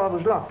 and the door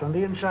was locked on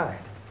the inside.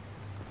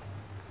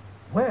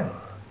 Well,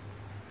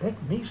 let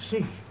me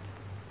see.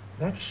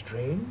 That's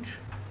strange.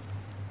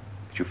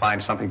 Did you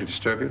find something to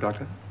disturb you,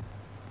 Doctor?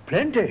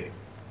 Plenty.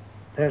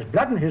 There's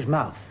blood in his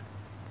mouth,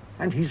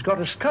 and he's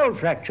got a skull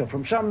fracture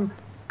from some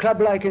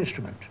club-like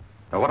instrument.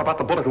 Now, what about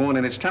the bullet wound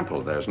in his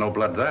temple? There's no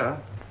blood there.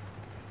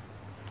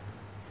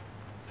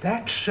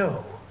 That's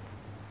so.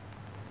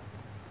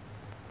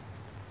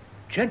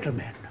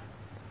 Gentlemen,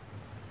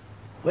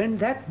 when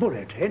that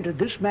bullet entered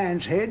this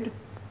man's head,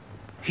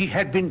 he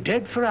had been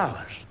dead for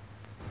hours.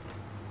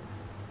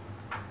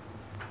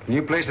 Can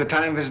you place the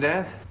time of his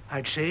death?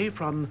 I'd say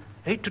from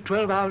 8 to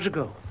 12 hours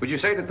ago. Would you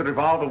say that the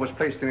revolver was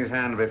placed in his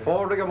hand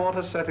before rigor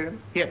mortis set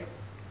in? Yes.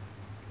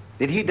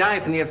 Did he die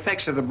from the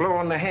effects of the blow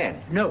on the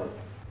head? No.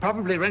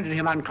 Probably rendered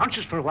him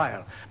unconscious for a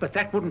while, but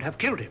that wouldn't have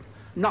killed him.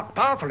 Not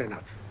powerful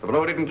enough. The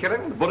blow didn't kill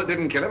him, the bullet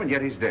didn't kill him, and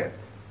yet he's dead.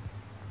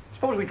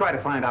 Suppose we try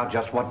to find out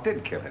just what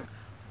did kill him.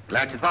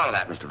 Glad you thought of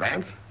that, Mr.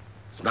 Vance.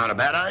 It's not a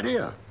bad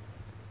idea.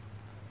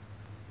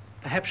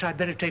 Perhaps I'd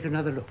better take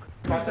another look.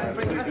 All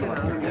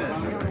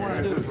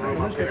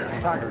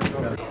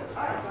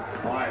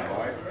right,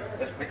 boys.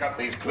 Let's pick up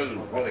these clues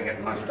before they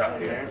get mussed up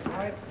here.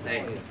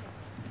 Hey,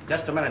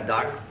 just a minute,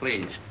 Doc,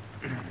 please.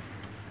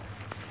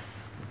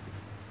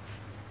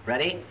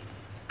 Ready?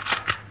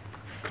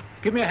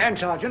 Give me a hand,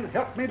 Sergeant.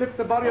 Help me lift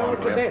the body over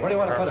to bed. Where do you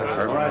want to put it?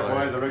 All right,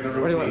 boys, the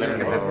regular room. Let's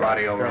get this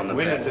body over on the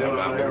bed.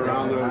 Around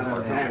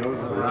the handles,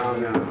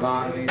 around the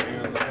line.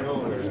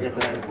 Let's get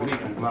that. We need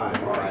to fly.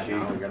 All right,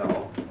 Chief. Get a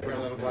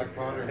little black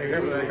powder. Hey,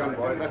 here they come,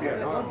 boys. Let's get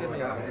it.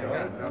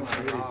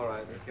 All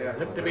right.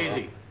 Lift him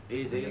easy.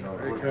 Easy.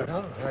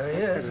 There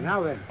he is.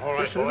 Now then, All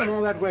right, just a little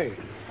more that way.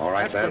 All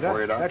right, That's bad for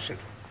you, Doc? That's it.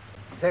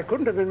 There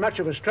couldn't have been much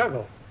of a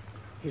struggle.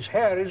 His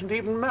hair isn't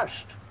even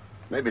mussed.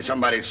 Maybe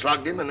somebody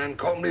slugged him and then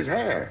combed his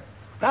hair.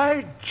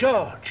 By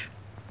George,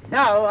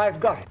 now I've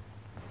got it.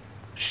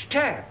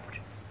 Stabbed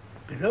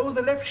below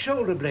the left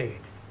shoulder blade,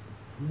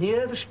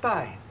 near the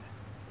spine.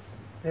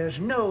 There's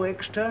no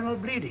external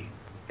bleeding.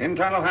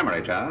 Internal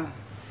hemorrhage, huh?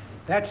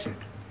 That's it.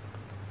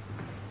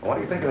 What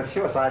do you think of the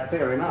suicide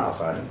theory now,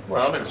 Sergeant?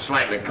 Well, it's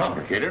slightly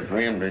complicated for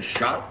him to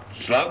shot,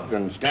 slugged,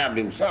 and stabbed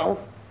himself,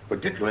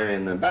 particularly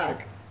in the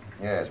back.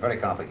 Yeah, it's very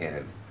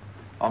complicated.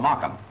 Oh,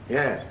 Markham.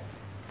 Yes.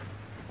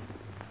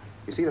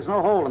 You see, there's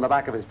no hole in the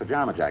back of his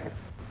pajama jacket.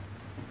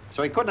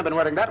 So he couldn't have been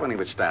wearing that when he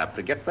was stabbed.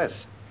 But get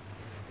this.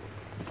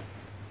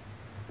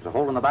 There's a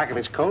hole in the back of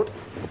his coat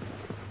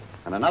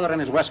and another in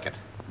his waistcoat,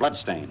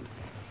 blood-stained.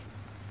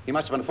 He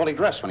must have been fully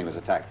dressed when he was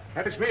attacked.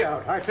 That is me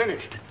out. I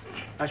finished.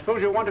 I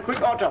suppose you want a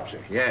quick autopsy.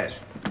 Yes.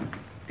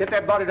 Get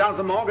that body down to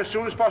the morgue as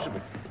soon as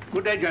possible.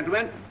 Good day,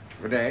 gentlemen.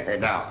 Good day. Hey,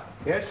 now,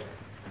 Yes?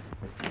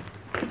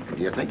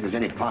 do you think there's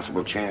any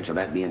possible chance of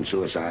that being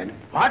suicide?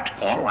 What?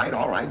 All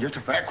right. Just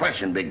a fair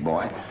question, big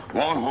boy.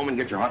 Go on home and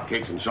get your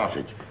hotcakes and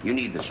sausage. You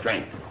need the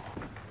strength.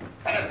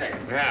 Tennessee.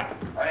 Yeah.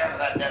 Hurry up to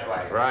that dead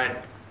wire. Right.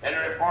 Any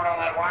report on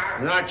that wire?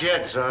 Not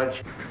yet,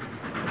 Sarge.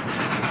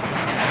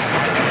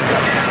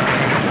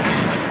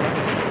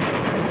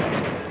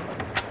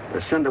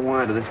 Send a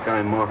wire to this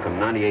guy Markham,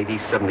 98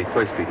 East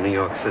 71st Street, New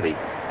York City,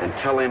 and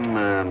tell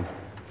him,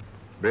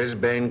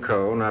 Brisbane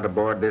Co. not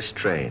aboard this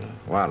train.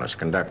 Wallace,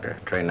 conductor,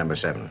 train number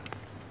 7.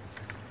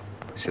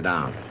 Sit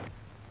down.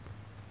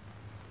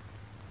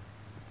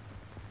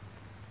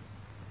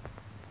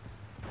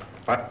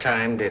 What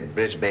time did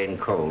Brisbane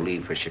Co.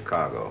 leave for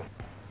Chicago?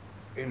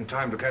 In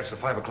time to catch the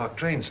 5 o'clock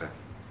train, sir.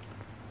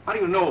 How do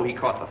you know he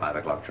caught the 5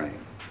 o'clock train?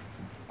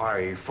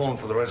 I phoned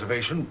for the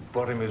reservation,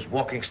 brought him his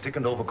walking stick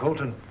and overcoat,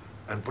 and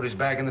put his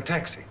bag in the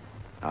taxi.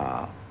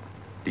 Ah.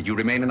 Did you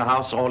remain in the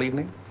house all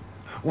evening?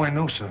 Why,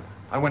 no, sir.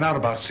 I went out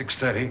about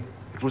 6:30.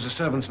 It was a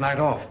servant's night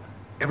off.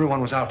 Everyone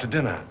was out to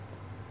dinner.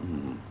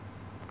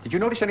 Did you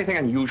notice anything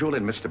unusual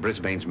in Mr.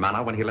 Brisbane's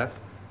manner when he left?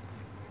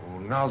 Oh,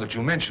 now that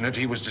you mention it,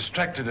 he was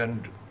distracted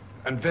and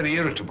very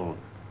irritable.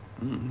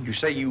 You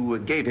say you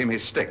gave him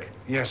his stick?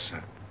 Yes,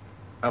 sir.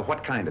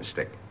 What kind of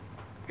stick?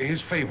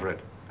 His favorite,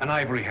 an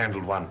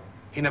ivory-handled one.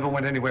 He never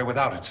went anywhere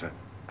without it, sir.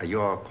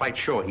 You're quite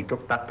sure he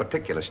took that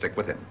particular stick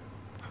with him?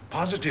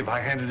 Positive. I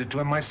handed it to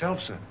him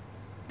myself, sir.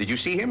 Did you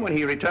see him when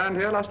he returned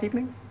here last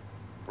evening?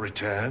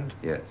 Returned?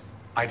 Yes.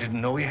 I didn't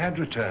know he had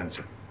returned,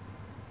 sir.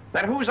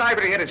 Then whose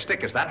ivory-headed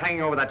stick is that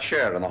hanging over that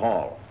chair in the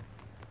hall?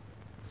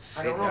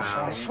 I don't know, sir.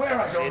 I swear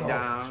I don't know. Sit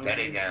down.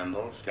 Steady,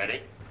 Gamble,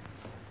 steady.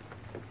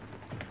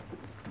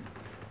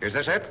 Is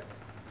this it?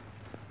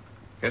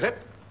 Is it?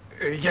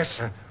 Yes,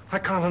 sir. I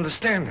can't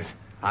understand it.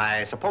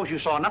 I suppose you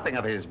saw nothing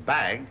of his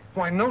bag?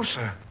 Why, no,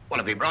 sir. Well,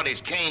 if he brought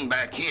his cane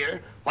back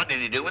here, what did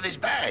he do with his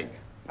bag?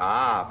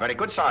 Ah, very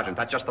good, Sergeant.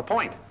 That's just the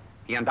point.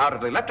 He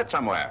undoubtedly left it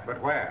somewhere.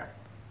 But where?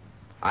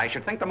 I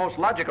should think the most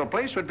logical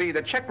place would be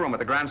the check room at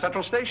the Grand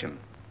Central Station.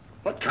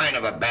 What kind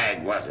of a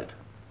bag was it?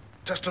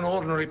 Just an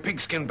ordinary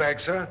pigskin bag,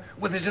 sir,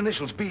 with his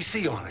initials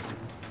BC on it.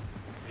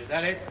 Is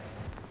that it?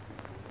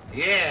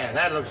 Yeah,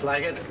 that looks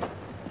like it.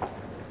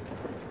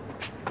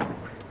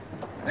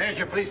 There's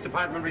your police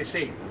department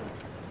receipt.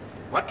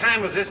 What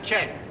time was this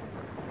check?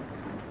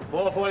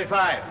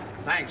 4:45.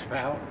 Thanks,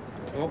 pal.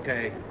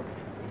 Okay.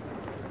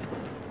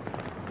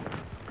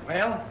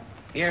 Well,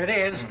 here it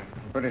is.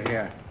 Put it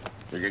here.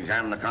 Did you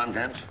examine the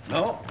contents?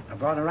 No, I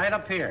brought it right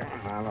up here.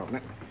 I'll open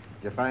it.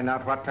 Did you find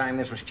out what time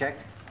this was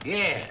checked?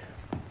 Yeah.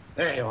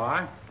 There you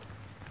are.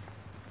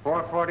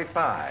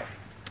 4:45.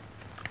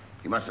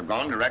 He must have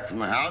gone direct from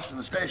the house to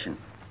the station.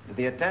 Did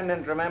the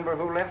attendant remember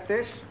who left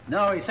this?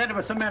 No, he said it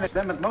was some man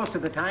but most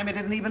of the time he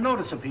didn't even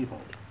notice the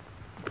people.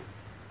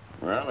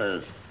 Well,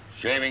 there's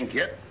shaving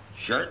kit,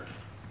 shirts,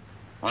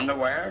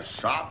 underwear,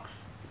 socks,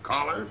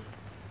 collars,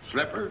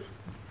 slippers.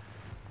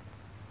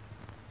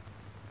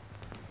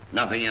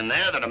 Nothing in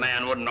there that a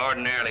man wouldn't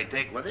ordinarily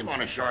take with him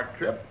on a short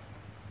trip.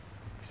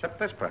 Except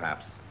this,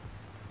 perhaps.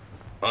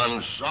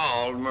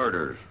 Unsolved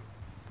murders.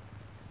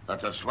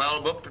 That's a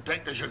swell book to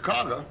take to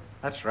Chicago.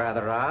 That's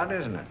rather odd,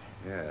 isn't it?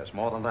 Yes,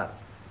 more than that.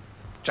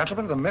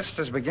 Gentlemen, the mist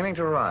is beginning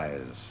to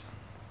rise.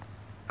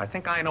 I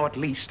think I know at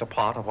least a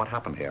part of what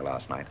happened here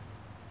last night.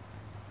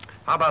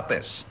 How about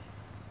this?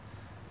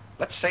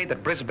 Let's say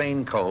that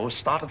Brisbane Coe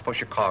started for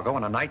Chicago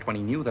on a night when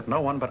he knew that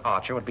no one but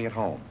Archer would be at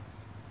home.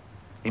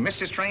 He missed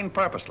his train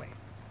purposely,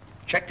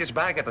 checked his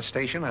bag at the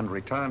station, and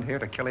returned here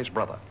to kill his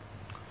brother.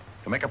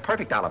 To make a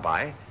perfect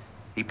alibi,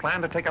 he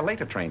planned to take a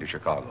later train to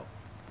Chicago.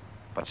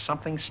 But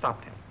something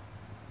stopped him.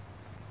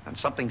 And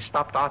something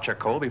stopped Archer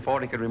Coe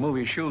before he could remove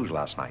his shoes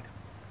last night.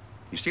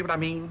 You see what I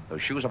mean?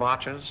 Those shoes of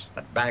Archer's,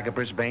 that bag of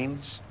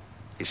Brisbane's,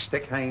 his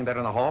stick hanging there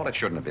in the hall, it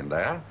shouldn't have been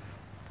there.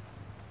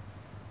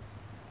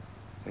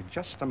 Say,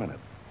 just a minute.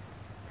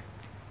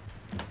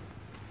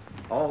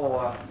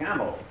 Oh,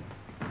 Gamble.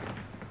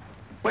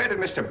 Where did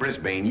Mr.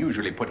 Brisbane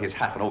usually put his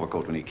hat and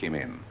overcoat when he came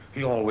in?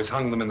 He always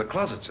hung them in the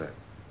closet, sir.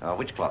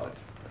 Which closet?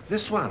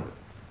 This one.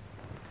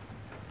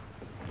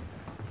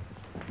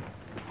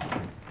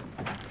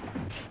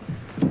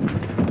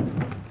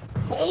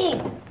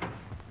 Oh!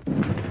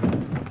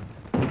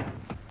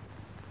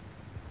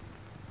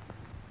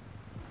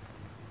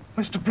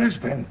 Mr.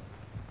 Brisbane.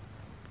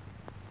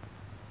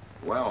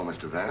 Well,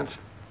 Mr. Vance,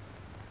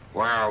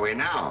 where are we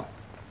now?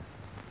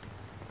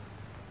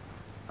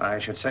 I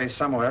should say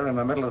somewhere in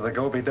the middle of the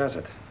Gobi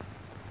Desert.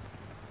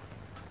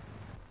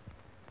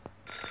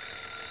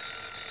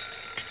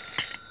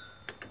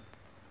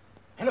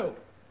 Hello.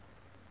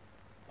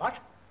 What?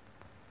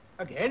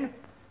 Again?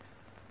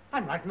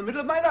 I'm right in the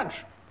middle of my lunch.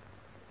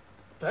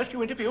 First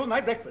you interfere with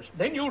my breakfast,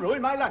 then you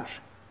ruin my lunch.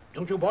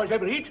 Don't you boys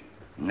ever eat?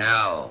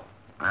 No,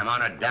 I'm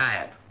on a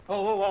diet.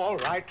 Oh, all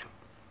right.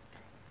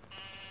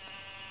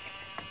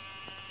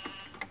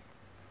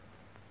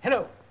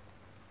 Hello.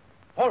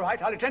 All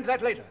right, I'll attend to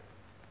that later.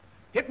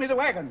 Get me the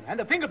wagon and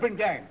the fingerprint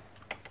gang.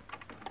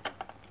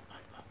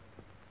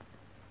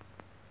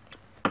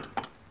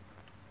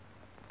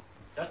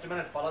 Just a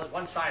minute, fellas.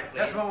 One side, please.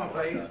 Just a moment,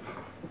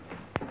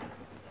 please.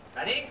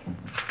 Ready?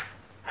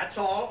 That's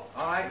all.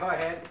 All right, go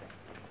ahead.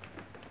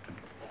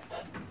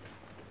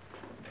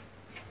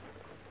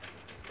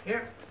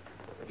 Here.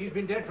 He's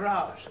been dead for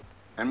hours.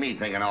 And me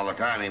thinking all the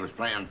time he was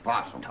playing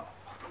possum.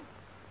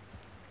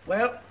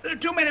 Well, there are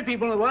too many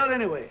people in the world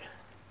anyway.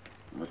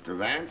 Mr.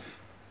 Vance,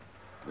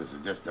 this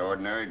is just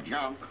ordinary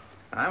junk.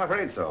 I'm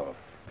afraid so.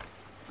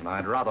 And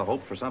I'd rather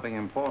hope for something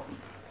important.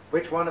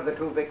 Which one of the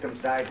two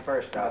victims died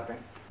first, Arthur?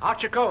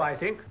 Archer Coe, I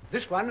think.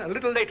 This one a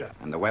little later.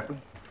 And the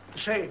weapon? The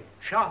same,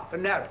 sharp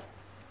and narrow.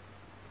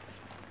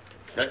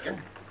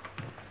 Second,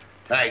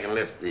 tag and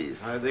list these.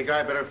 I think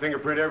I better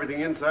fingerprint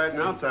everything inside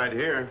and outside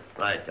here.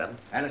 Right, Captain.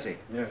 Hennessy.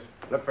 Yes.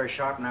 Look for a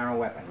sharp, narrow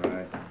weapon.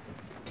 Right.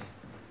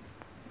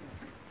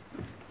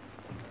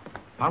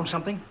 Found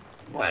something?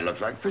 Why, it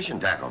looks like fishing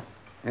tackle.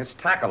 It's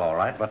tackle, all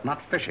right, but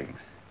not fishing.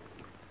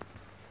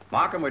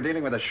 Markham, we're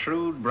dealing with a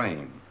shrewd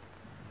brain.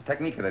 The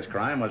technique of this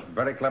crime was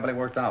very cleverly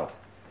worked out.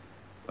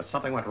 But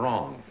something went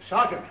wrong.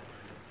 Sergeant,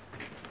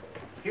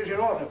 here's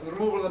your order for the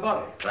removal of the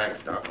body.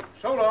 Thanks, Doc.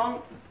 So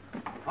long.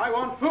 I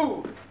want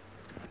food.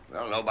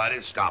 Well,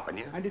 nobody's stopping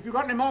you. And if you've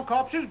got any more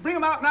corpses, bring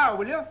them out now,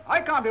 will you?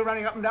 I can't be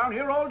running up and down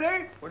here all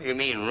day. What do you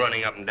mean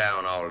running up and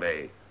down all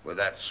day with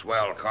that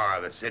swell car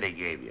the city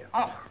gave you?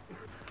 Oh.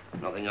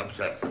 Nothing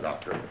upsets the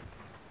doctor.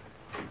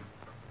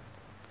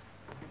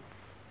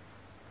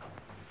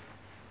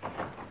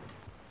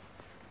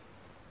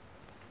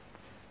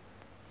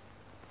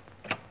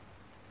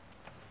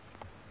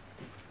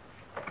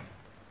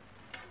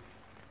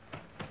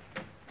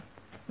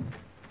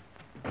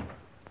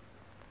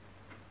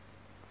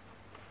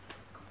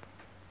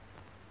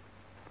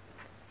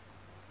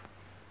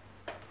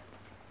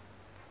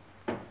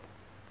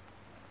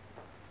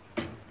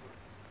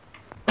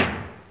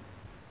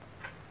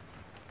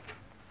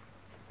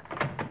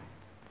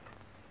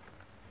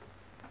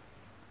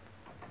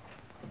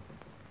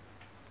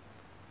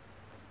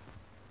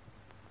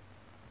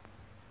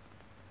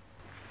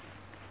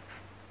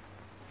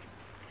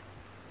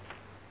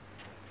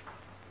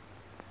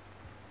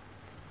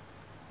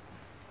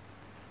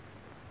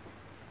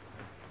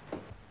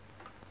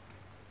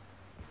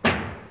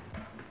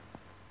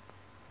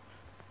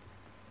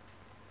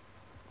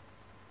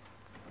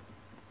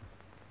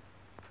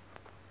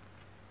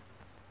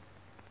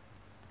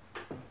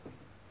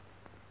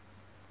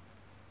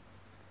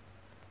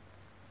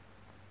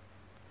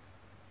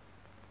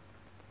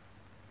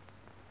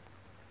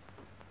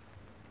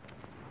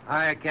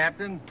 Hi,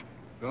 Captain.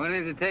 Going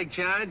in to take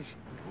charge?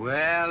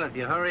 Well, if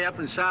you hurry up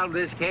and solve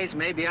this case,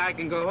 maybe I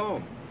can go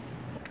home.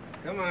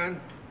 Come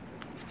on.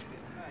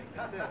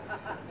 I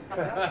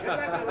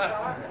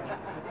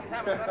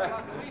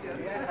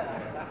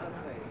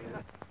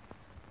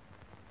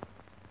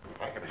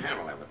can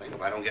handle everything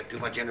if I don't get too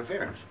much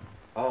interference.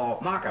 Oh,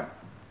 Markham.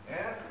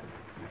 Yeah?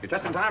 You're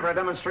just in time for a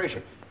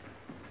demonstration.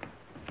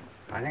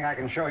 I think I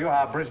can show you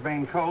how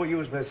Brisbane Coe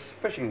used this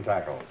fishing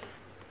tackle.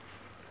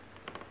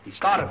 He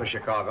started for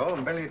Chicago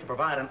merely to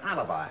provide an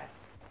alibi.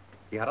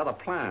 He had other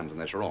plans in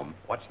this room.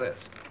 Watch this.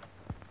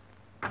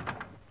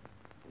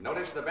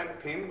 Notice the bent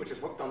pin which is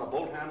hooked on the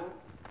bolt handle?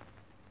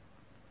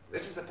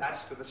 This is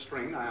attached to the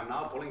string I am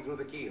now pulling through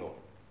the keyhole.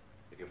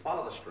 If you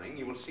follow the string,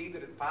 you will see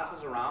that it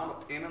passes around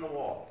a pin in the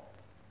wall.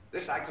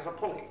 This acts as a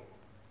pulley,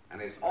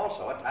 and is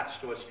also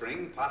attached to a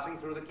string passing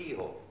through the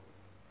keyhole.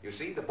 You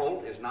see, the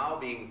bolt is now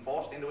being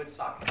forced into its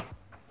socket.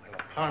 Well,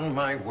 upon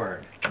my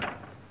word.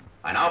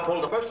 I now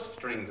pull the first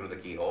string through the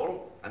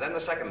keyhole, and then the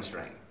second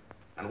string.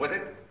 And with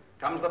it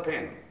comes the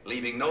pin,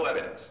 leaving no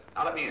evidence.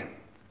 Now let me in.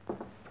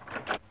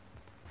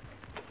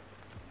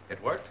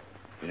 It worked?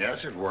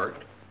 Yes, it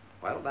worked.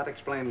 Well, that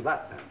explains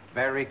that then.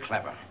 Very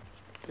clever.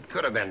 It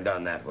could have been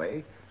done that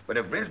way, but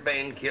if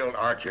Brisbane killed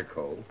Archer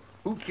Coe,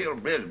 who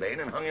killed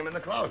Brisbane and hung him in the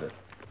closet?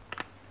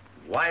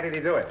 Why did he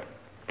do it?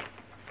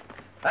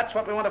 That's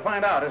what we want to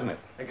find out, isn't it?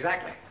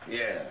 Exactly.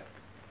 Yeah.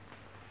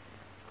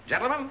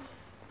 Gentlemen,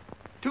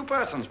 two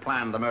persons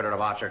planned the murder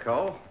of Archer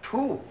Coe.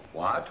 Two?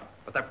 What?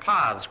 But their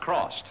paths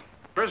crossed.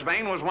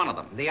 Brisbane was one of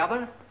them. The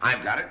other?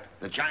 I've got it.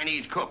 The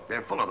Chinese cook.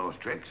 They're full of those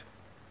tricks.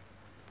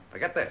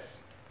 Forget this.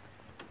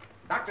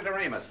 Dr.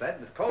 DeRamus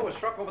said that Coe was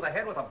struck over the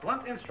head with a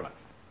blunt instrument.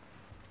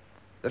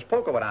 This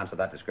poker would answer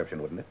that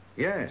description, wouldn't it?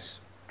 Yes,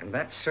 and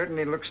that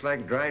certainly looks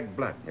like dried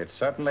blood. It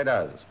certainly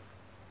does.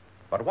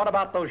 But what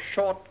about those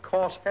short,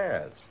 coarse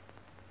hairs?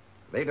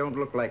 They don't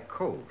look like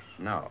Coe's.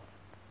 No.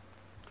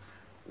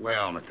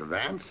 Well, Mr.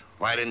 Vance,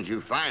 why didn't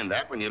you find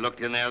that when you looked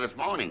in there this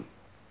morning?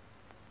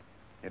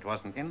 It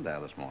wasn't in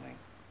there this morning.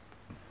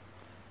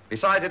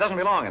 Besides, it doesn't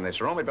belong in this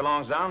room. It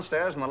belongs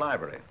downstairs in the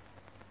library.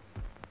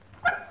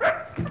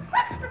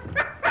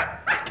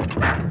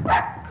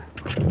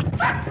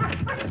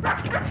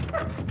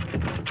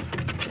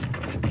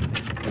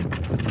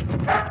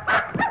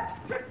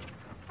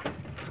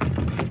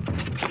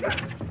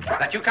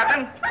 That you,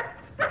 Captain?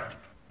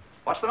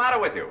 What's the matter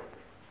with you?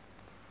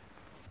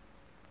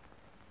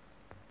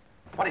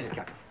 What is it,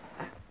 Captain?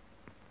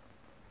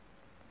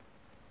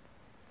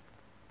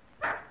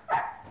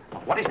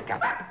 What is it,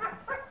 Captain?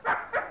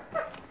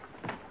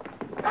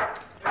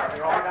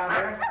 You're all down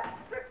here?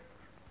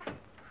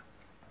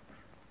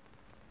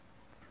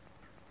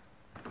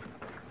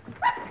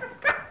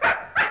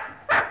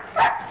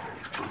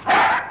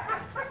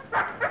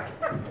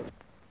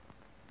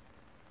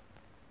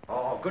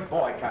 Oh, good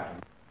boy, Captain.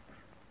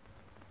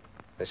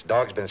 This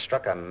dog's been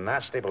struck a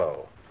nasty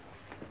blow.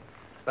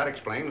 That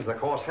explains the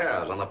coarse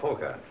hairs on the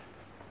poker.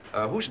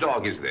 Whose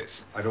dog is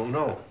this? I don't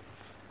know.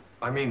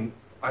 I mean,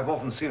 I've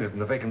often seen it in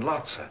the vacant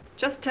lots, sir.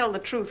 Just tell the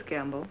truth,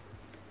 Gamble.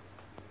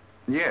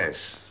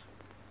 Yes.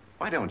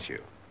 Why don't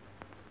you?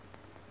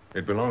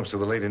 It belongs to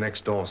the lady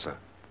next door, sir.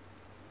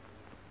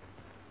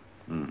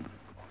 Hmm.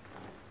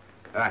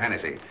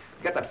 Hennessy,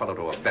 get that fellow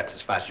to a vet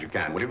as fast as you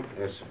can, will you?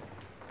 Yes, sir.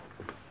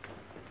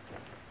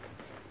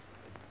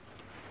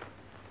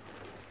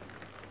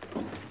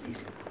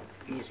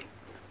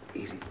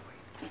 Easy.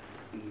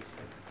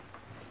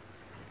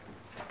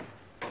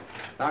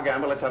 Now,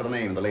 Gamble, let's have the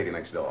name of the lady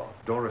next door.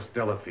 Doris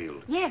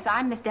Delafield. Yes,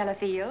 I'm Miss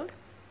Delafield.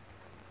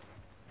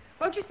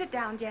 Won't you sit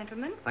down,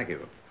 gentlemen? Thank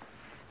you.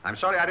 I'm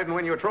sorry I didn't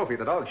win you a trophy at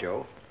the dog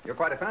show. You're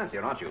quite a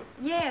fancier, aren't you?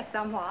 Yes,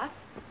 somewhat.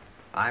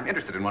 I'm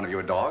interested in one of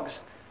your dogs,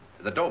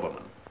 the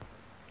Doberman.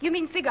 You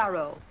mean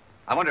Figaro?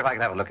 I wonder if I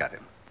could have a look at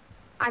him.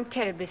 I'm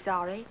terribly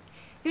sorry.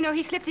 You know,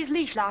 he slipped his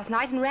leash last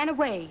night and ran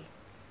away.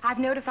 I've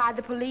notified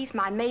the police.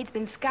 My maid's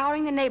been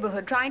scouring the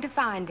neighborhood trying to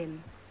find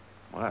him.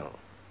 Well,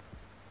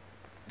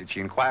 did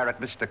she inquire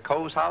at Mr.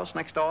 Coe's house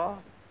next door?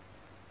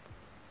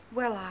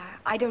 Well,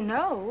 I don't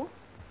know.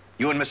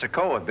 You and Mr.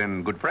 Coe have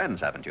been good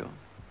friends, haven't you?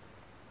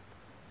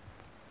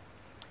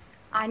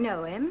 I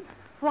know him.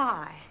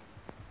 Why?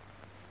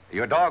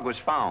 Your dog was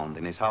found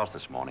in his house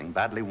this morning,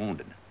 badly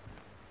wounded.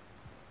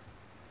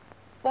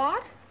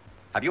 What?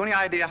 Have you any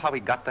idea how he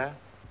got there?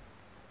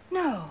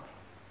 No.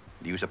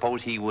 Do you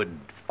suppose he would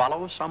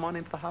follow someone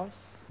into the house?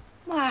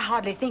 Well, I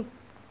hardly think...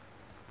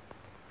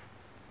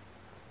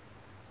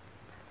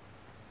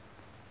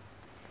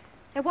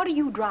 Now, what are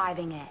you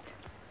driving at?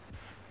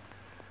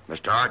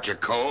 Mr. Archer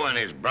Coe and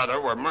his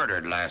brother were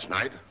murdered last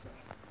night.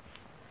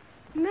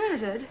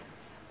 Murdered?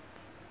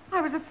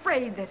 I was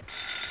afraid that...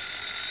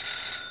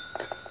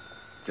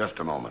 Just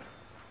a moment.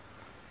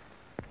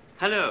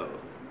 Hello.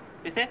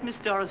 Is that Miss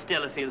Doris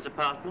Delafield's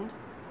apartment?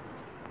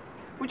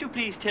 Would you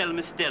please tell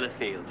Miss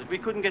Delafield that we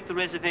couldn't get the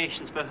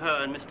reservations for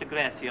her and Mr.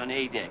 Grassy on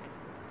A deck,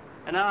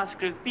 and ask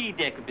her if B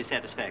deck would be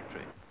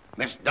satisfactory?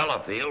 Miss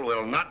Delafield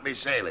will not be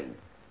sailing.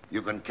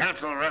 You can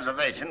cancel a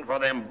reservation for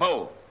them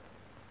both.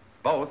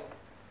 Both?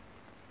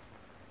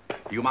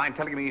 Do you mind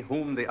telling me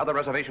whom the other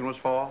reservation was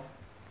for?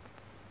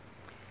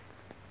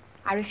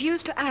 I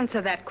refuse to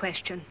answer that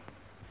question.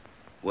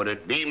 Would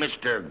it be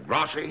Mr.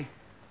 Grossi?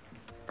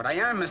 But I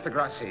am Mr.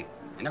 Grossi.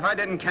 And if I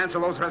didn't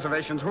cancel those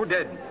reservations, who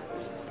did?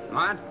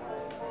 What?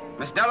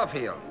 Miss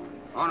Delafield.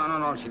 Oh,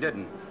 no, she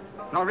didn't.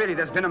 No, really,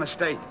 there's been a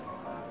mistake.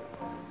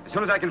 As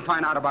soon as I can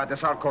find out about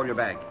this, I'll call you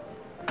back.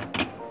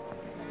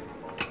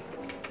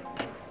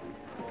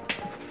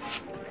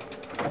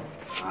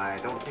 I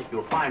don't think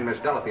you'll find Miss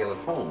Delafield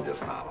at home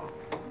just now.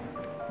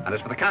 And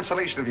as for the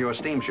cancellation of your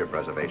steamship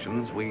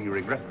reservations, we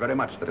regret very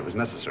much that it was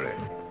necessary.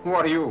 Who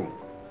are you?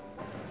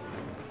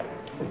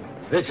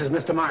 This is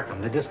Mr.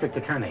 Markham, the district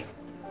attorney.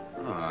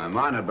 Oh, I'm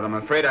honored, but I'm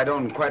afraid I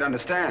don't quite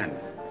understand.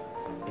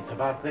 It's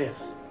about this.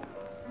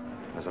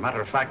 As a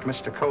matter of fact,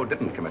 Mr. Coe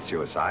didn't commit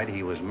suicide.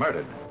 He was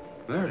murdered.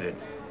 Murdered?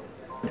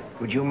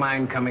 Would you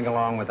mind coming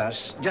along with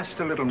us? Just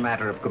a little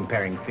matter of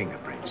comparing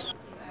fingerprints.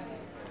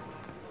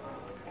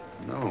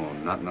 No,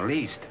 not in the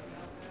least.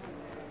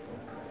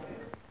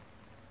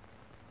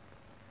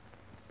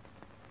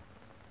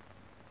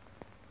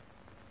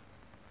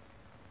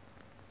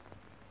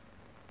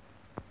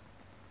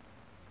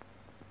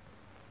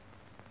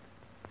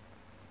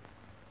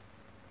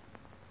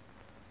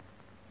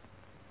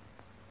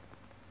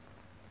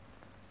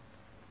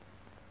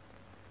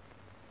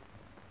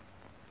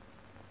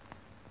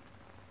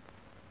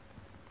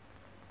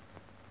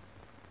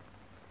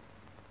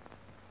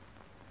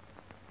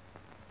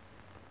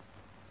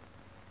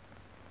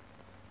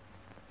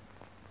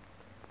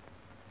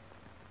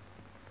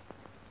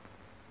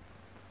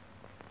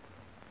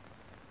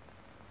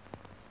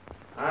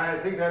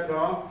 I think that's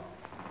all.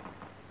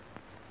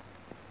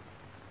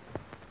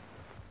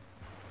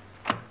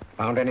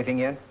 Found anything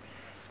yet?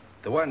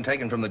 The one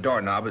taken from the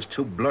doorknob is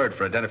too blurred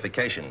for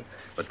identification,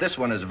 but this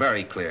one is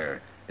very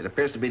clear. It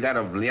appears to be that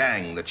of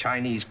Liang, the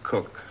Chinese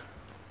cook.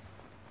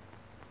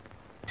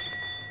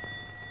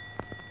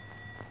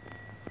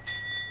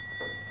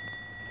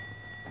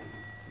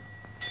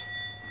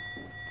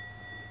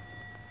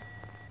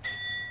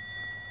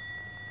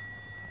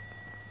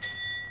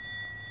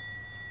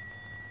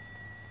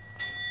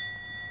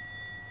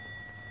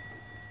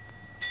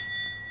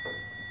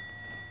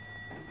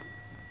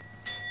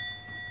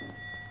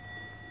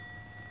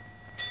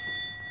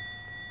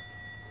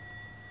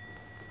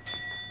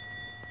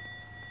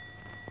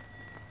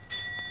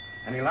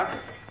 Any luck?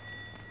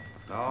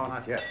 No,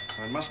 not yet.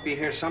 It must be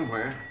here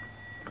somewhere.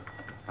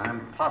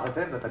 I'm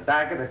positive that the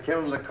dagger that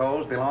killed the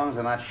Coles belongs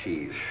in that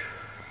sheath.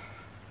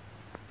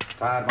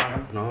 Tired,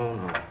 Markham? No,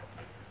 no.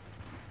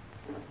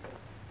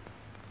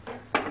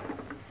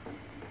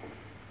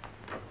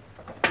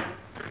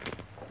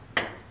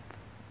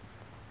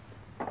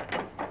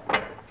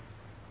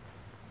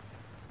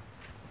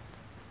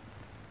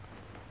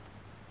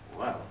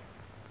 Well.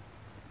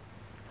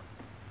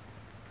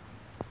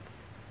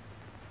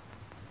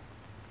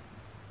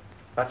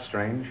 That's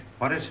strange.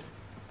 What is it?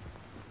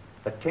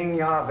 The Ting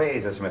Ya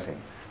vase is missing.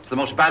 It's the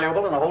most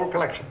valuable in the whole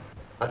collection.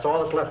 That's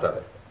all that's left of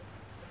it.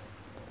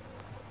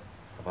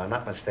 If I'm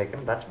not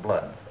mistaken, that's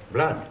blood.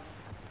 Blood?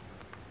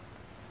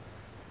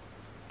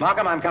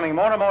 Markham, I'm coming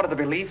more and more to the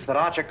belief that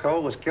Archer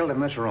Cole was killed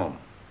in this room.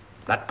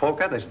 That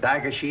poker, this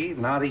dagger sheath,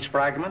 now these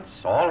fragments,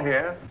 all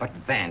here. But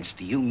Vance,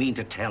 do you mean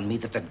to tell me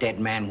that the dead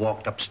man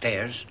walked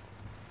upstairs?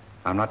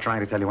 I'm not trying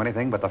to tell you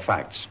anything but the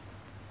facts.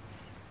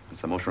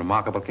 It's the most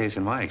remarkable case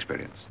in my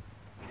experience.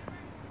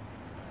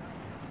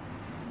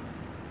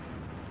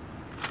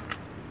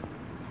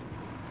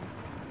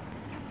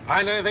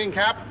 Find anything,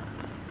 Cap?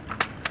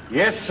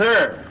 Yes,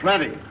 sir.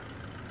 Plenty.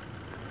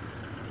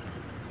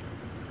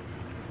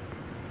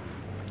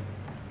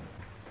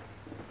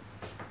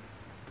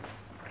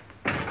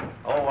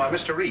 Oh,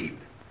 Mr. Reed.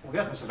 Oh,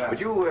 yes, Mr. Vance.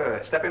 Would you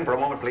step in for a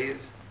moment, please?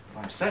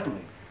 Why,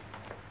 certainly.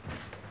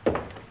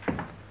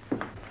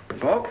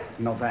 Smoke?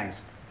 No, thanks.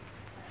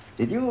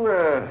 Did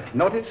you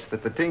notice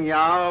that the Ting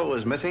Yao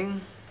was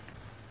missing?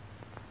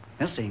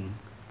 Missing?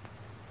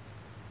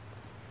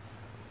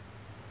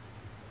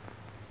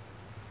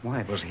 Why,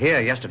 it was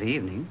here yesterday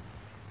evening.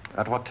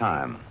 At what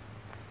time?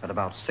 At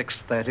about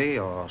 6:30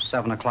 or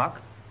 7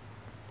 o'clock.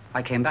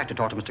 I came back to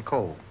talk to Mr.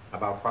 Cole.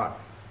 About what?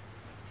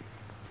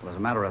 Well, as a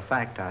matter of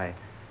fact, I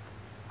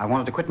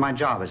wanted to quit my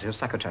job as his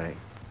secretary.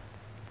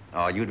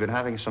 Oh, you'd been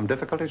having some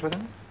difficulties with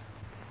him?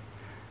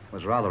 It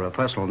was rather a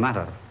personal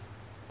matter.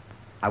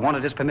 I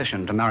wanted his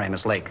permission to marry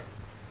Miss Lake.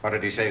 What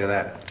did he say to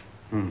that?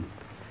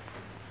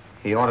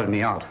 He ordered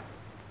me out.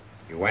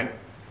 You went?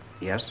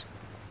 Yes.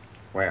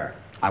 Where?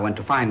 I went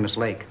to find Miss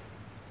Lake.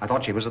 I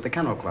thought she was at the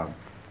Kennel Club,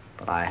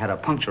 but I had a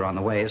puncture on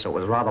the way, so it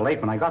was rather late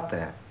when I got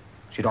there.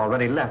 She'd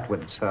already left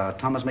with Sir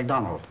Thomas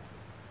MacDonald.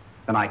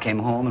 Then I came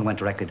home and went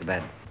directly to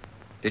bed.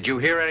 Did you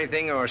hear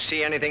anything or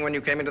see anything when you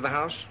came into the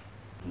house?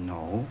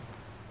 No.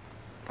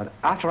 But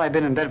after I'd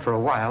been in bed for a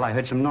while, I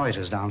heard some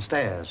noises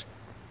downstairs.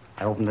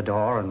 I opened the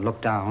door and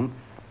looked down,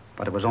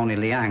 but it was only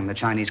Liang, the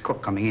Chinese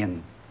cook, coming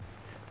in.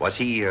 Was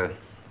he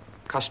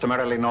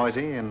customarily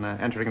noisy in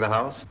entering the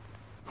house?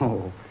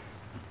 Oh,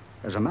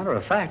 as a matter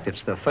of fact,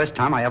 it's the first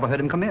time I ever heard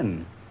him come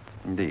in.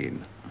 Indeed.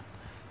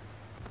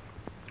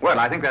 Well,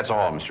 I think that's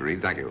all, Mr.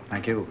 Reed. Thank you.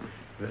 Thank you.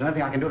 If there's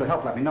anything I can do to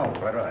help, let me know.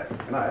 Quite right.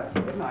 Good night.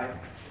 Good night.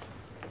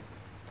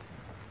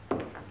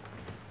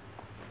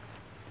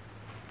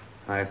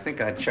 I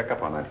think I'd check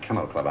up on that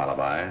Kennel Club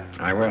alibi.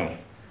 I will.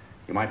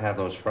 You might have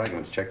those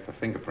fragments checked for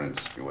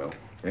fingerprints, if you will.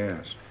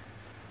 Yes.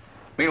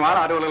 Meanwhile,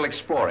 I'll do a little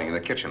exploring in the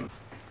kitchen.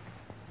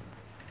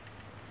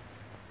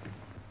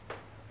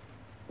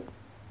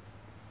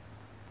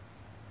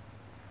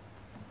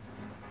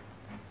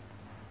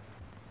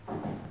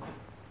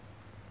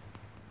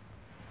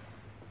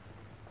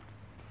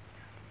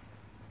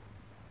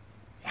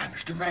 Why,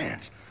 Mr.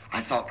 Vance,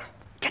 I thought...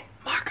 Get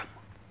Markham.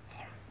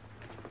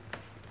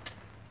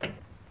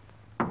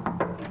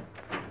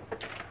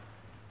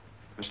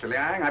 Mr.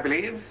 Liang, I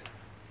believe.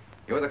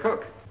 You're the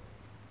cook.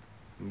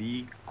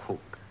 Me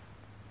cook.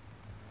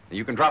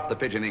 You can drop the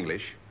pidgin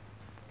English.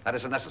 That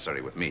isn't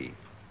necessary with me.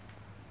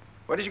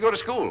 Where did you go to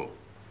school?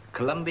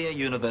 Columbia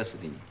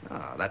University.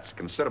 Ah, that's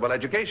considerable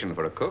education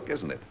for a cook,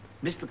 isn't it?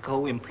 Mr.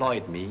 Coe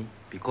employed me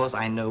because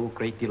I know a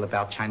great deal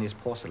about Chinese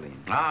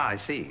porcelain. Ah, I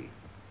see.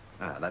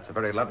 Ah, that's a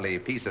very lovely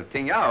piece of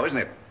ting yao, isn't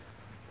it?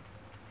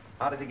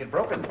 How did it get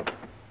broken?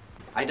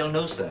 I don't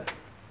know, sir.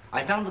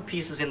 I found the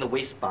pieces in the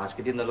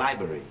wastebasket in the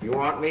library. You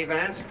want me,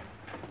 Vance?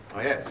 Oh,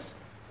 yes.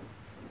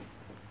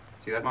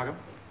 See that, Markham?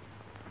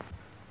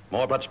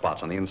 More blood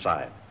spots on the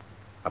inside.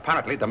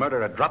 Apparently, the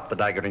murderer dropped the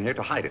dagger in here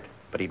to hide it,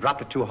 but he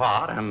dropped it too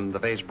hard and the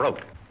vase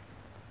broke.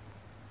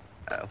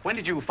 When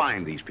did you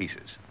find these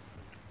pieces?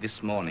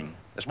 This morning.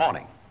 This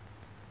morning?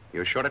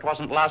 You're sure it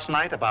wasn't last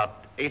night,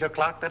 about 8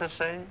 o'clock, let us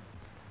say?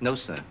 No,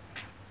 sir.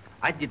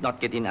 I did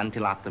not get in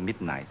until after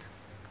midnight.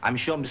 I'm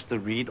sure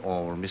Mr. Reed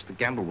or Mr.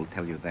 Gamble will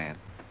tell you that.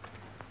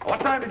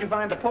 What time did you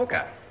find the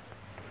poker?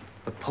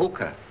 The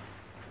poker?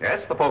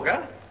 Yes, the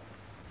poker.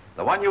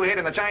 The one you hid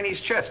in the Chinese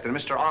chest in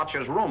Mr.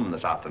 Archer's room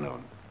this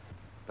afternoon.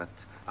 But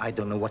I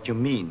don't know what you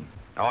mean.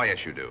 Oh,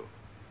 yes, you do.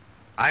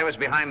 I was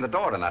behind the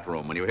door in that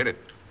room when you hid it.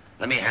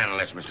 Let me handle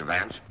this, Mr.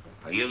 Vance.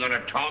 Are you going to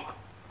talk?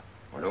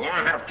 Or do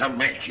I have to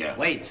make you?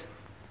 Wait.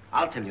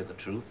 I'll tell you the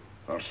truth.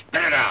 Well,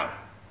 spit it out.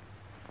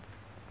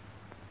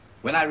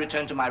 When I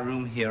returned to my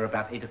room here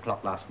about 8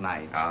 o'clock last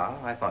night... Ah,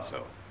 I thought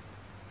so.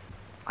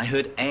 I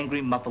heard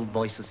angry, muffled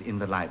voices in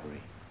the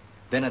library.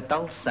 Then a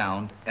dull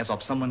sound as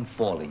of someone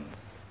falling.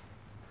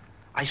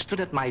 I stood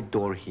at my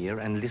door here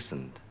and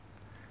listened.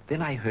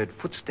 Then I heard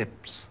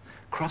footsteps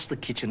cross the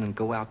kitchen and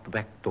go out the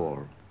back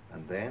door.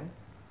 And then?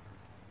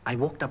 I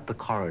walked up the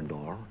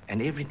corridor,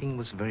 and everything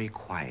was very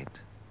quiet.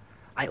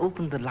 I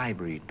opened the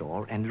library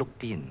door and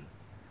looked in.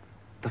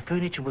 The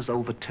furniture was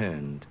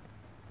overturned.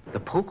 The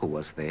poker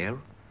was there,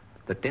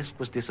 the desk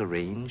was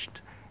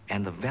disarranged,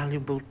 and the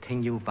valuable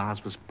Tengu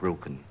vase was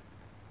broken.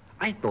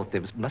 I thought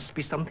there must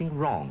be something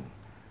wrong,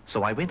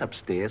 so I went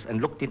upstairs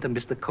and looked into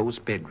Mr. Coe's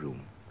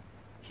bedroom.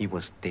 He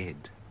was dead.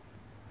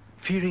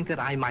 Fearing that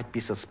I might be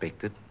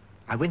suspected,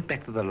 I went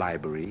back to the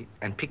library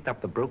and picked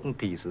up the broken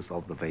pieces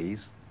of the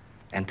vase,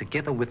 and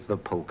together with the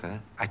poker,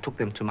 I took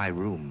them to my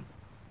room.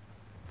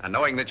 And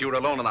knowing that you were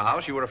alone in the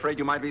house, you were afraid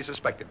you might be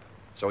suspected.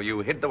 So you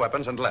hid the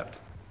weapons and left.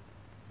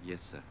 Yes,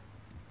 sir.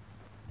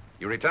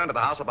 You returned to the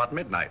house about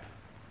midnight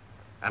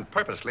and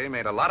purposely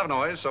made a lot of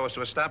noise so as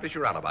to establish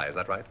your alibi. Is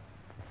that right?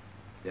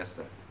 Yes,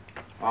 sir.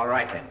 All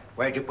right, then.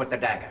 Where'd you put the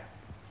dagger?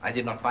 I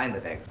did not find the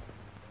dagger.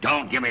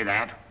 Don't give me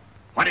that.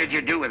 What did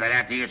you do with it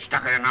after you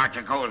stuck it in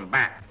Archer Coe's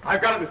back?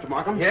 I've got it, Mr.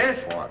 Markham.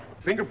 Yes? What?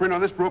 Fingerprint on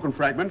this broken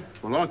fragment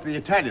belongs to the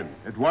Italian,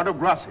 Eduardo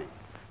Grassi.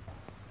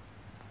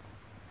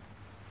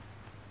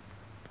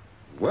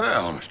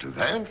 Well, Mr.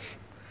 Vance,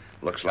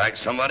 looks like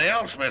somebody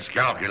else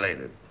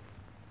miscalculated.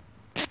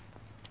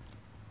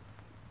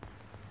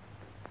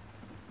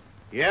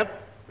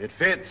 Yep, it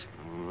fits.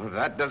 Oh,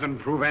 that doesn't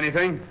prove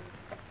anything.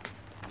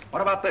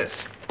 What about this?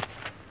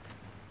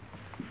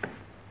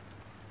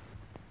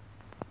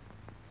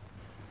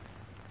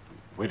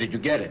 Where did you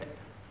get it?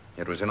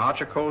 It was in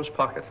Archer Coe's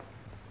pocket.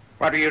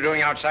 What were you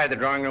doing outside the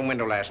drawing room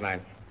window last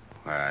night?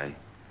 Why,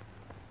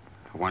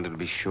 I wanted to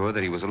be sure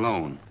that he was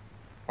alone.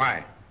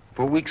 Why?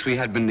 For weeks we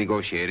had been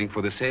negotiating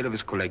for the sale of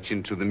his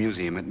collection to the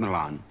museum at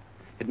Milan.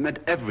 It meant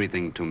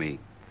everything to me.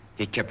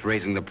 He kept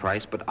raising the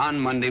price, but on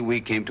Monday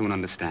we came to an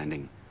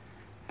understanding.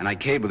 And I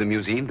cabled the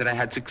museum that I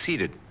had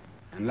succeeded.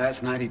 And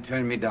last night he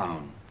turned me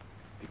down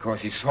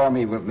because he saw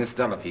me with Miss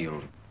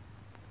Delafield.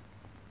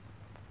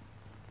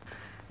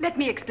 Let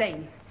me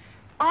explain.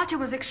 Archer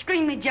was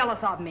extremely jealous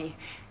of me.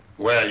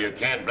 Well, you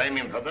can't blame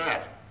him for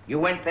that. You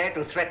went there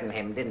to threaten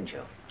him, didn't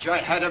you? Which I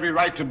had every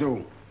right to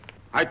do.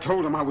 I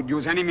told him I would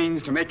use any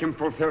means to make him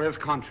fulfill his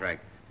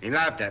contract. He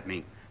laughed at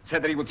me,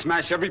 said that he would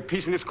smash every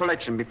piece in his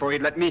collection before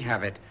he'd let me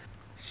have it.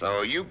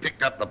 So you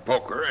picked up the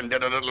poker and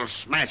did a little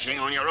smashing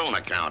on your own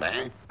account,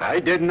 eh? I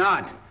did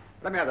not.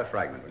 Let me have the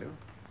fragment, will you?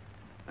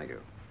 Thank you.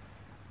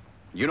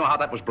 You know how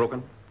that was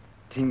broken?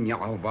 Ting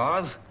Yao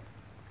vase?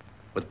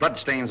 With blood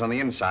stains on the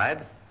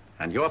inside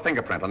and your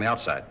fingerprint on the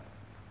outside.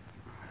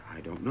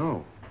 I don't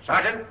know.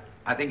 Sergeant,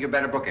 I think you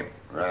better book him.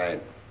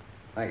 Right.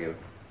 Thank you.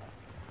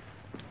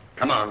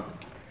 Come on.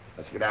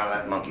 Let's get out of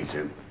that monkey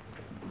suit.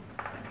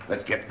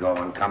 Let's get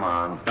going. Come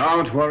on.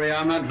 Don't worry,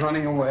 I'm not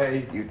running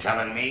away. You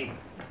telling me?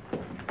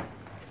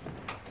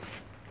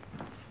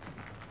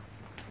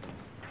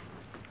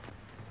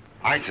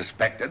 I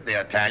suspected the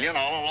Italian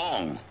all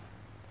along.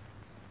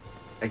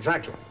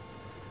 Exactly.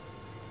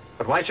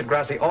 But why should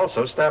Grassi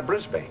also stab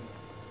Brisbane?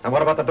 And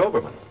what about the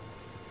Doberman?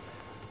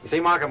 You see,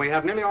 Markham, we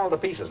have nearly all the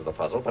pieces of the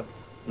puzzle, but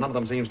none of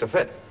them seems to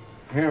fit.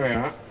 Here we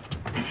are.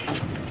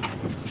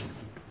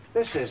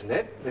 This isn't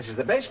it. This is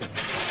the basement.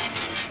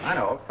 I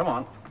know. Come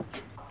on.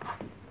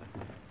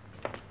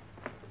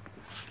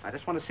 I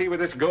just want to see where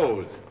this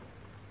goes.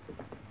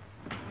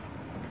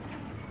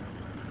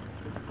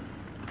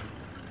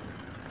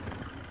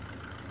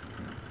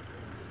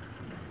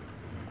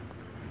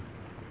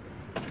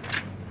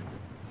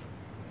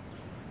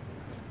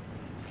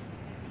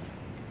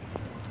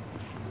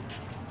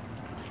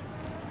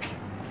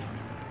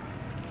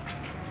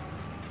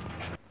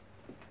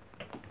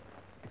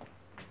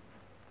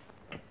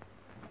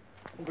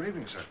 Good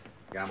evening, sir.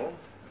 Gamble.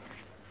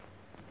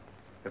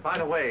 By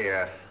the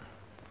way,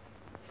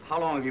 how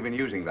long have you been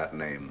using that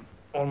name?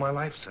 All my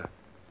life, sir.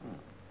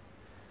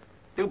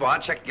 Dubois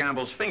checked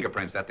Gamble's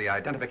fingerprints at the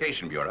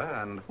Identification Bureau,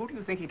 and who do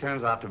you think he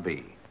turns out to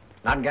be?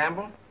 Not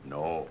Gamble?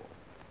 No.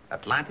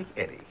 Atlantic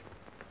Eddie.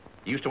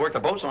 He used to work the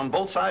boats on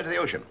both sides of the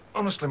ocean.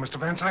 Honestly, Mr.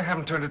 Vance, I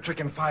haven't turned a trick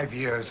in 5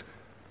 years.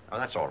 Oh,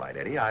 that's all right,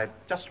 Eddie. I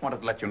just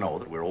wanted to let you know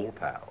that we're old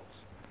pals.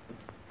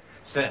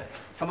 Sir,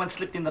 someone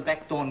slipped in the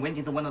back door and went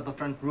into one of the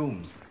front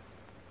rooms.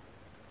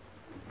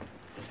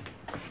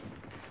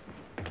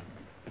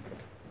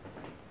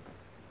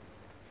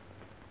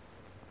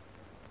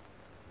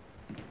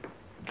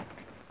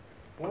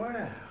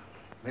 Well,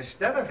 Miss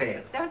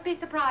Delafield, Don't be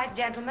surprised,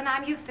 gentlemen.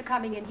 I'm used to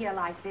coming in here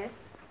like this.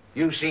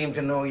 you seem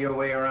to know your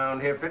way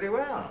around here pretty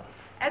well.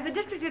 As the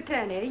district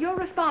attorney, you're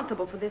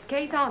responsible for this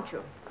case, aren't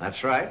you?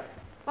 That's right.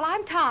 Well,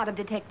 I'm tired of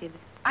detectives.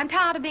 I'm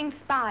tired of being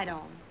spied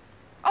on.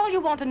 All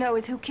you want to know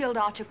is who killed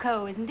Archer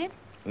Coe, isn't it?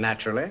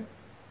 Naturally.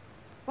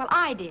 Well,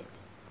 I did.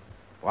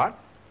 What?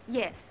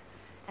 Yes.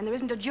 And there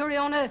isn't a jury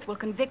on earth will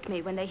convict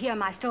me when they hear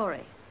my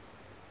story.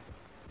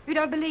 You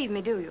don't believe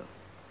me, do you?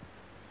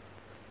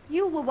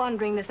 You were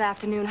wondering this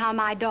afternoon how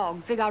my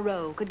dog,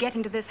 Figaro, could get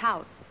into this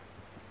house.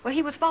 Well,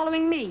 he was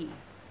following me.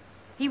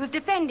 He was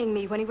defending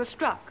me when he was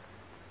struck.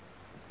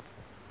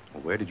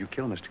 Well, where did you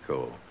kill Mr.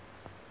 Cole?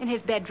 In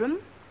his bedroom.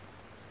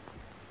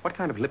 What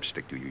kind of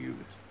lipstick do you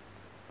use?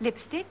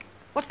 Lipstick?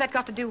 What's that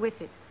got to do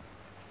with it?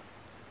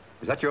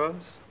 Is that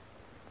yours?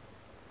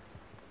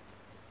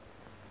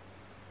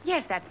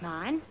 Yes, that's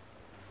mine.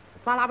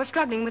 While I was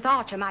struggling with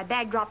Archer, my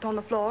bag dropped on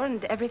the floor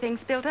and everything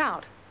spilt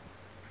out.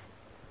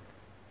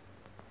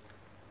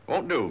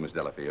 Won't do, Miss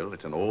Delafield.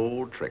 It's an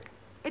old trick.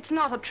 It's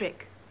not a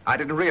trick. I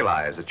didn't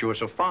realize that you were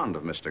so fond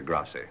of Mr.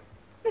 Grossi.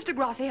 Mr.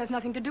 Grossi has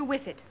nothing to do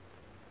with it.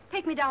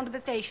 Take me down to the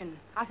station.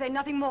 I'll say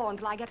nothing more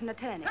until I get an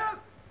attorney. Help!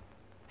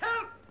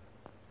 Help!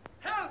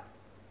 Help!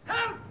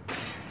 Help!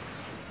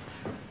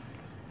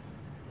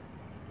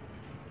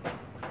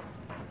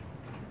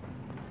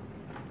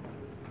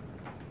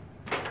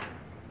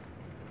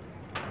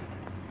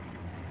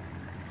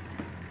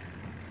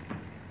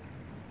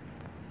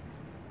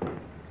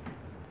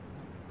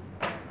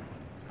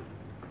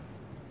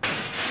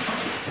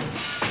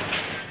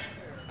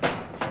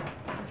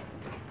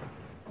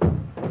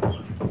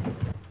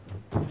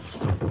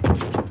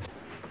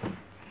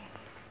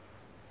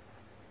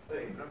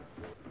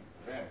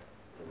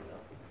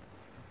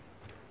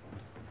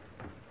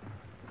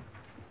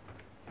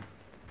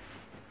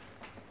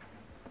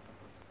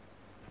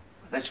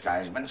 This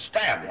guy's been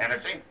stabbed,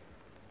 Hennessy.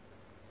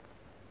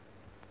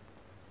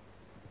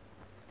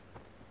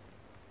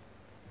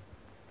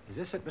 Is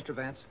this it, Mr.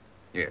 Vance?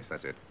 Yes,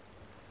 that's it.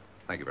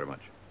 Thank you very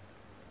much.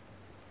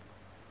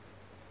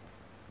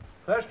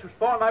 First you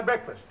spoil my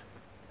breakfast.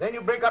 Then you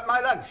break up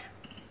my lunch.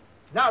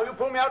 Now you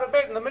pull me out of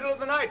bed in the middle of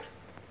the night.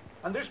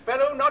 And this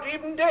fellow not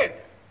even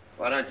dead.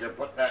 Why don't you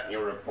put that in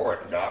your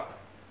report, Doc?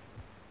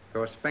 Of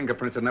course,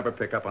 fingerprints would never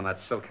pick up on that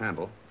silk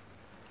handle.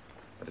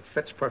 But it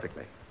fits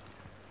perfectly.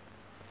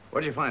 Where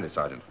did you find it,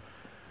 Sergeant?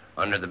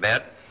 Under the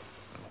bed.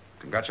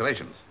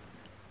 Congratulations.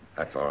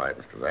 That's all right,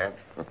 Mr. Vance.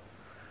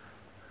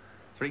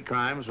 3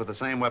 crimes with the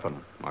same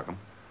weapon, Markham.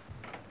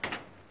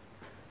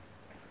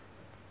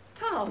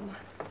 Tom,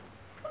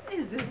 what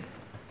is it?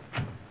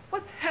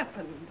 What's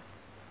happened?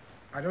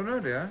 I don't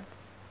know, dear.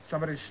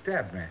 Somebody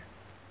stabbed me.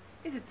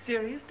 Is it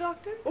serious,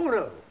 Doctor? Oh,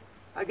 no.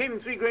 I gave him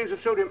 3 grains of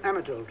sodium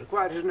amytal to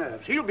quiet his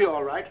nerves. He'll be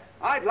all right.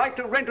 I'd like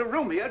to rent a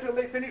room here till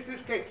they finish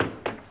this case.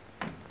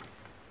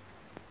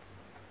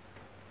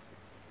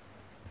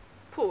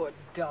 Poor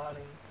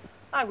darling.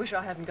 I wish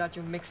I hadn't got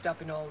you mixed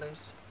up in all this.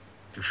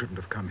 You shouldn't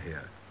have come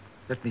here.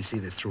 Let me see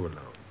this through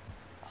alone.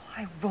 Oh,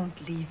 I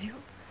won't leave you.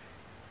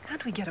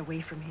 Can't we get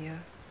away from here?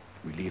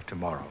 We leave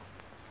tomorrow.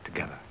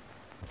 Together.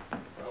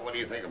 Well, what do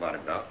you think about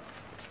it, Doc?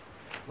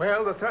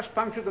 Well, the thrust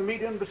punctured the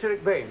median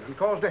basilic vein and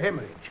caused a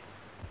hemorrhage.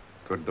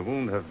 Could the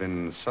wound have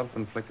been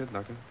self-inflicted,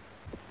 Doctor?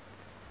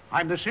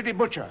 I'm the city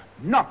butcher,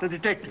 not the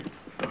detective.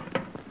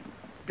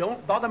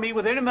 Don't bother me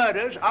with any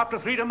murders after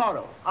 3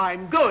 tomorrow.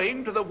 I'm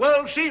going to the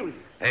World Series.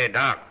 Hey,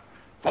 Doc,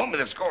 phone me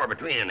the score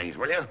between innings,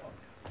 will you?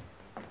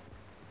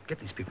 Get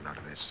these people out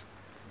of this.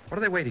 What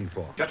are they waiting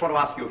for? Just want to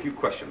ask you a few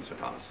questions, Sir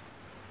Thomas.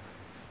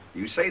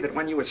 You say that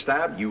when you were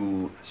stabbed,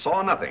 you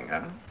saw nothing,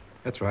 huh?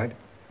 That's right.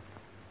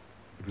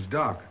 It was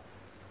dark.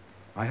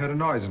 I heard a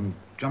noise and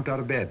jumped out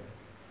of bed.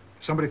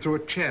 Somebody threw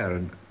a chair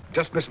and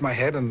just missed my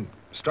head and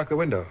struck the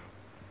window.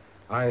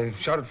 I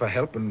shouted for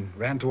help and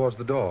ran towards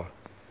the door.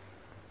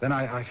 Then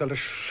I felt a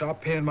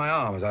sharp pain in my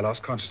arm as I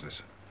lost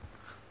consciousness.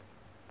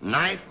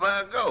 Knife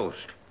by a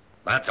ghost.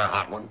 That's a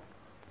hot one.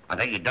 I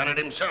think he done it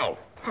himself.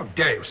 How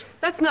dare you, sir?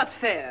 That's not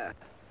fair.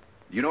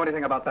 Do you know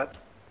anything about that?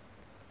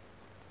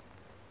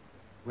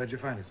 Where'd you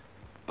find it?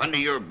 Under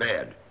your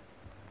bed.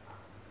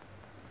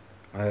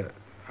 I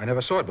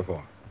never saw it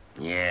before.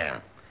 Yeah.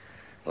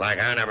 Like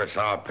I never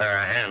saw a pair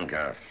of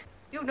handcuffs.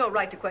 You've no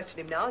right to question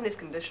him now in this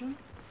condition.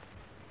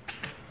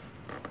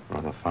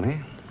 Rather funny.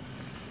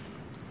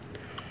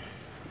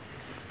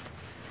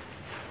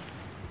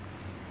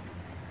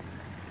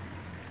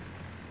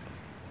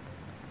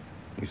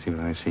 You see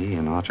what I see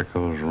in Archer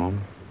Cole's room?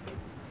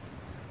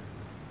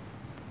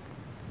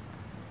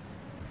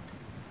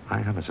 I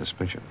have a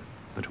suspicion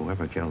that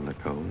whoever killed the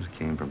Coes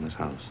came from this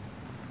house.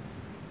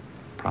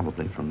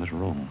 Probably from this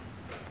room.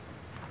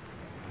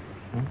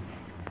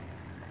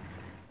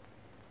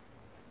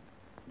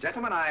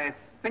 Gentlemen, I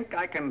think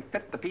I can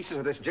fit the pieces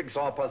of this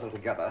jigsaw puzzle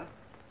together.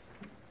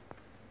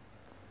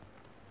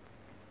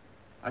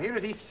 Now, here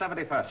is East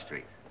 71st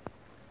Street.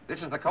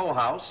 This is the Coe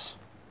house,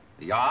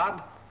 the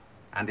yard,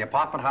 and the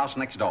apartment house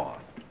next door.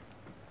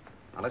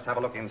 Now, let's have a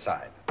look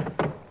inside.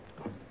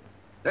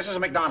 This is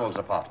McDonald's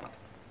apartment.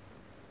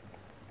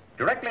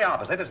 Directly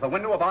opposite is the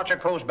window of Archer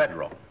Coe's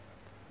bedroom.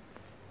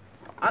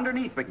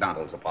 Underneath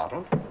McDonald's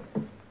apartment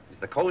is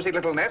the cozy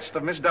little nest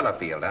of Miss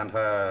Delafield and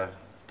her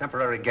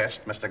temporary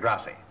guest, Mr.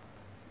 Grassi.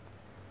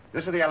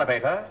 This is the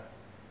elevator,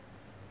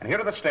 and here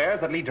are the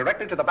stairs that lead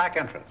directly to the back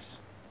entrance.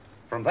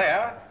 From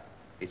there,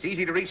 it's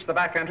easy to reach the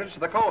back entrance to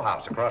the Coe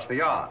house across the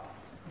yard.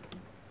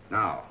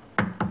 Now,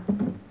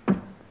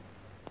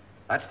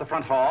 that's the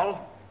front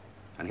hall,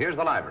 and here's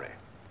the library.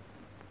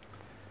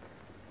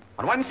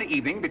 On Wednesday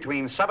evening,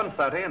 between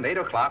 7:30 and 8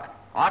 o'clock,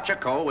 Archer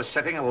Coe was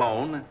sitting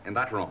alone in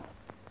that room.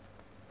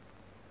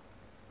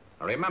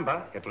 Now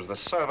remember, it was the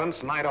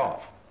servant's night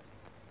off.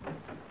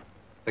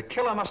 The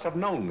killer must have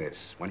known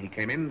this when he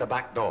came in the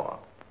back door.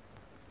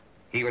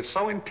 He was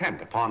so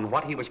intent upon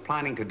what he was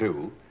planning to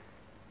do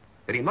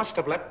that he must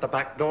have left the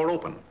back door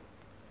open,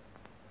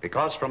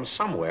 because from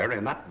somewhere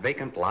in that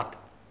vacant lot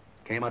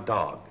came a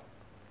dog,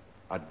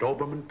 a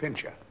Doberman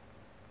Pinscher,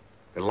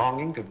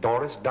 belonging to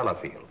Doris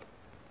Delafield.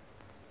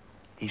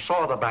 He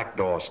saw the back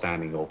door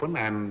standing open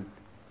and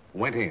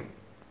went in.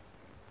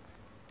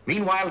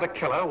 Meanwhile, the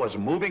killer was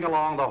moving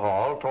along the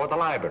hall toward the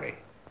library,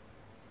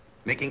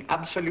 making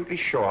absolutely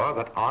sure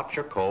that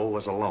Archer Coe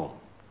was alone.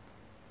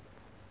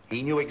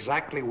 He knew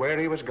exactly where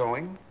he was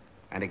going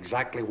and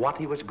exactly what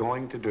he was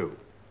going to do.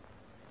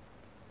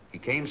 He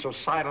came so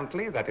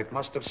silently that it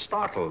must have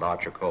startled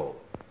Archer Coe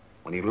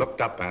when he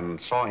looked up and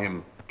saw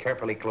him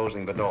carefully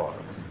closing the door.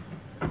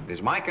 It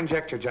is my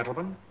conjecture,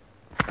 gentlemen,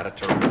 that a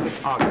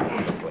terrific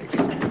argument took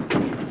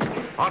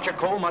place. Archer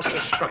Coe must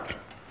have struck him,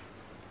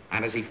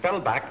 and as he fell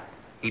back,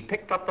 he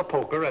picked up the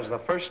poker as the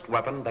first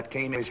weapon that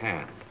came in his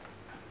hand.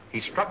 He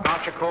struck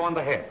Archer Coe on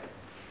the head.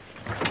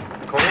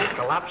 Coe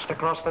collapsed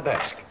across the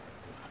desk,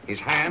 his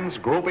hands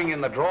groping in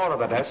the drawer of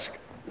the desk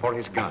for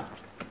his gun.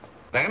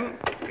 Then,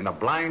 in the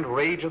blind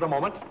rage of the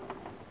moment,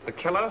 the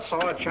killer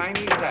saw a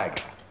Chinese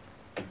dagger.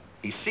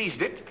 He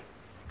seized it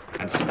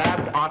and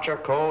stabbed Archer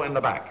Coe in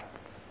the back.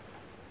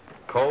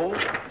 Coe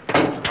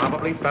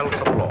probably fell to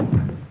the floor.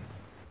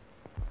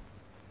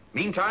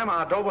 Meantime,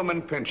 our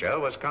Doberman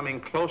Pinscher was coming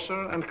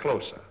closer and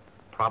closer,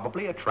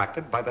 probably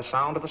attracted by the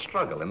sound of the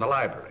struggle in the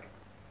library.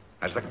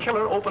 As the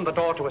killer opened the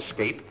door to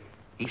escape,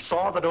 he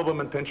saw the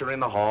Doberman Pinscher in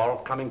the hall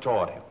coming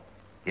toward him.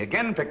 He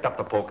again picked up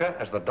the poker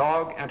as the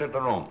dog entered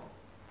the room.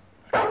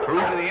 True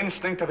to the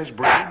instinct of his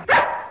breed,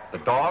 the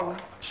dog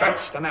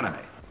sensed an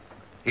enemy.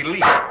 He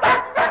leaped.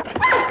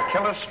 The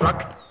killer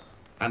struck,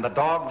 and the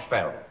dog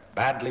fell,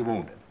 badly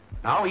wounded.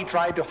 Now he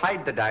tried to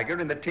hide the dagger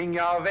in the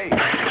Tingya vase.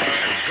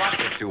 He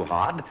dropped it too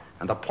hard,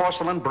 and the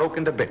porcelain broke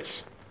into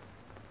bits.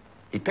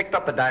 He picked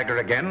up the dagger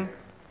again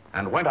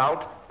and went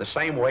out the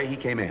same way he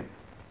came in.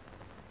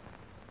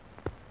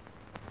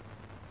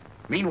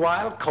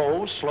 Meanwhile,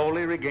 Coe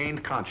slowly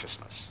regained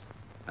consciousness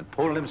and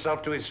pulled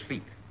himself to his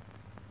feet.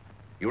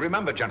 You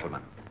remember,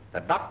 gentlemen,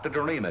 that Dr.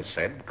 Doremus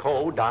said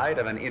Coe died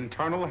of an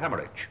internal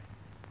hemorrhage.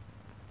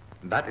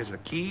 That is the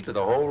key to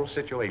the whole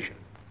situation.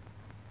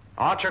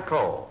 Archer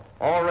Coe,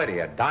 already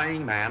a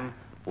dying man,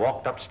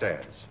 walked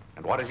upstairs.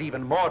 And what is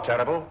even more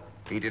terrible,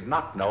 he did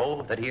not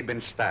know that he had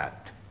been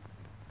stabbed.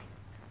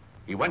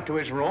 He went to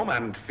his room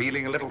and,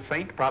 feeling a little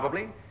faint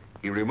probably,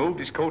 he removed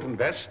his coat and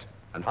vest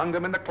and hung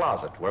them in the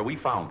closet where we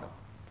found them.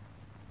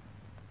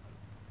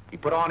 He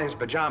put on his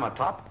pajama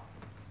top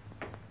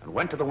and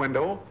went to the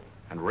window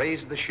and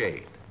raised the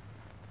shade.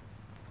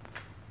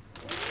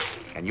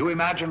 Can you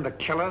imagine the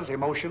killer's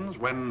emotions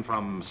when,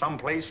 from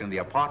someplace in the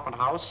apartment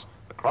house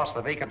across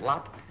the vacant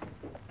lot,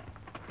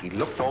 he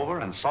looked over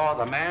and saw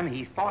the man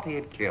he thought he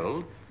had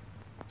killed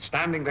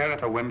standing there at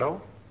the window?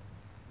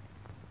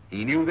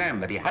 He knew then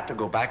that he had to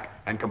go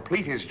back and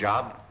complete his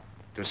job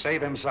to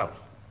save himself.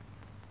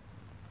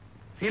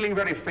 Feeling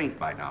very faint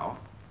by now,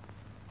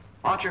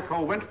 Archer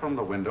Coe went from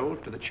the window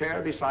to the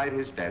chair beside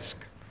his desk,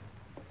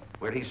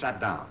 where he sat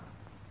down.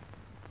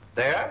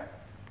 There,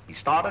 he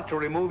started to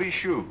remove his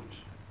shoes.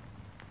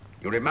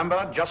 You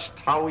remember just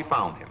how we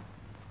found him.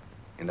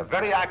 In the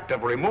very act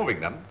of removing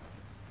them,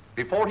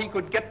 before he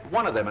could get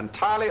one of them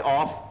entirely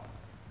off,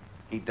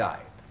 he died.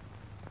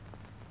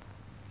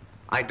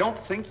 I don't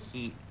think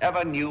he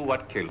ever knew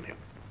what killed him.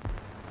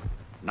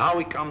 Now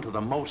we come to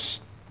the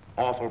most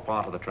awful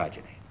part of the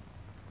tragedy.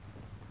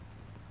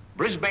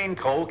 Brisbane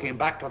Coe came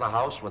back to the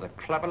house with a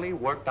cleverly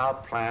worked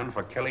out plan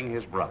for killing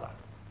his brother.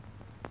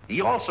 He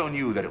also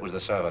knew that it was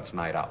the servant's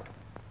night out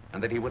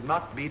and that he would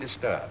not be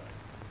disturbed.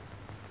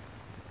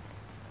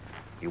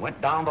 He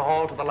went down the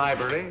hall to the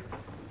library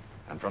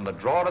And from the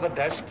drawer of the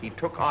desk, he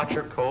took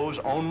Archer Coe's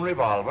own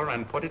revolver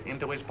and put it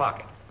into his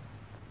pocket.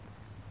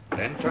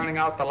 Then, turning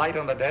out the light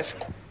on the desk,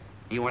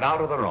 he went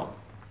out of the room.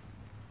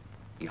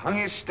 He hung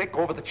his stick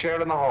over the chair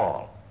in the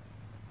hall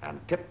and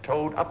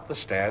tiptoed up the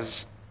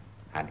stairs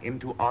and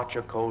into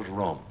Archer Coe's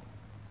room.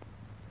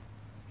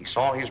 He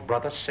saw his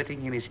brother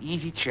sitting in his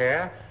easy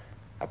chair,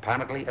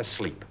 apparently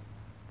asleep.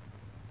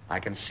 I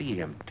can see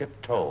him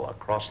tiptoe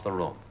across the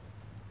room.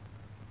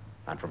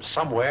 And from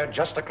somewhere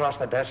just across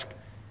the desk,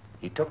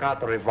 he took out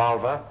the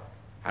revolver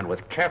and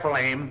with careful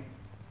aim,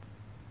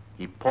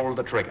 he pulled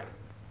the trigger.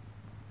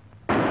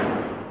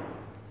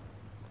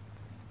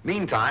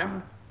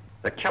 Meantime,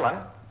 the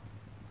killer,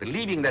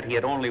 believing that he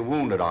had only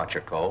wounded Archer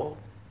Coe,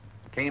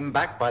 came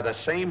back by the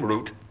same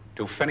route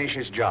to finish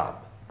his job.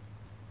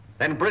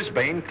 Then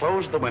Brisbane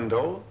closed the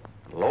window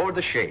and lowered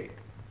the shade.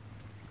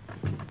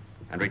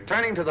 And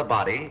returning to the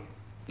body,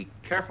 he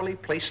carefully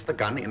placed the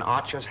gun in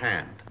Archer's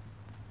hand,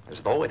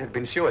 as though it had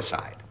been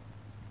suicide.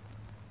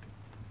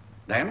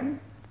 Then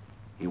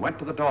he went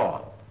to the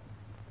door,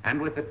 and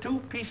with the 2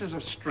 pieces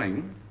of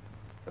string,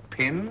 the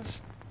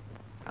pins,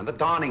 and the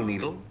darning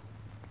needle,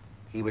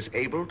 he was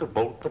able to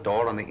bolt the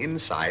door on the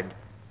inside,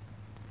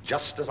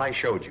 just as I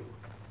showed you.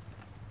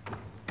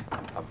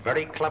 A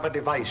very clever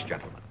device,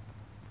 gentlemen,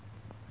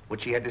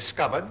 which he had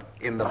discovered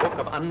in the book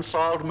of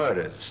unsolved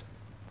murders,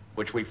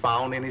 which we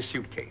found in his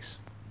suitcase.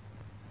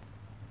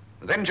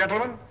 Then,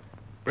 gentlemen,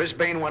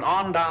 Brisbane went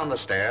on down the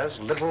stairs,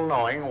 little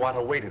knowing what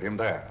awaited him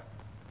there.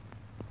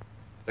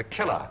 The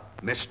killer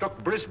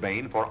mistook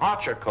Brisbane for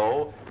Archer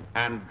Coe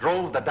and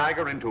drove the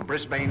dagger into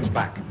Brisbane's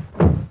back.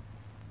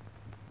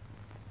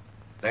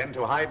 Then,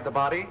 to hide the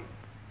body,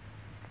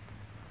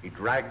 he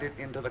dragged it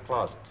into the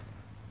closet.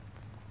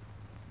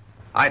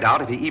 I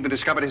doubt if he even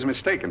discovered his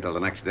mistake until the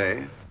next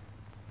day.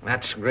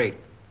 That's great.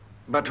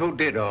 But who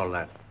did all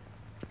that?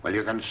 Well,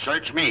 you can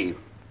search me.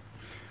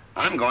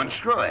 I'm going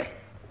screwy.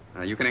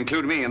 You can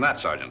include me in that,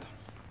 Sergeant.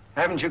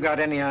 Haven't you got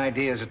any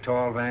ideas at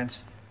all, Vance?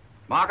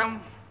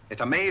 Markham,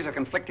 it's a maze of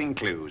conflicting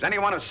clues. Any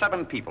one of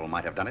 7 people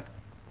might have done it.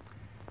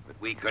 But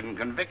we couldn't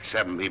convict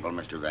 7 people,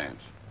 Mr.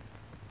 Vance.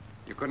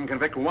 You couldn't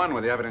convict 1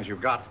 with the evidence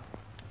you've got.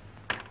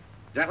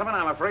 Gentlemen,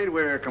 I'm afraid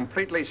we're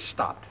completely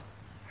stopped.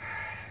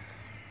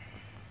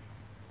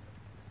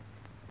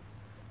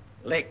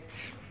 Licked.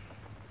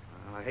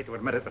 Well, I hate to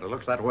admit it, but it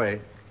looks that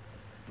way.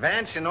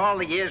 Vance, in all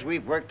the years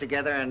we've worked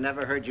together, I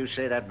never heard you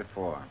say that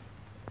before.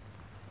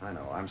 I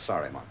know. I'm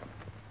sorry, Markham.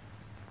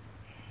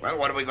 Well,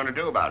 what are we going to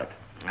do about it?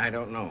 I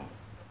don't know.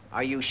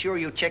 Are you sure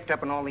you checked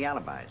up on all the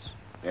alibis?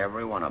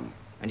 Every one of them.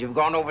 And you've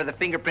gone over the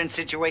fingerprint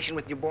situation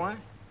with your boy?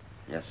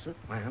 Yes, sir.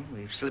 Well,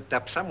 we've slipped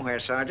up somewhere,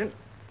 Sergeant.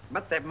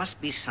 But there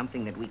must be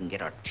something that we can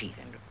get our teeth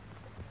into.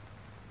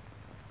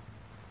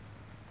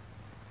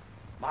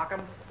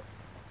 Markham,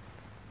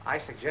 I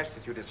suggest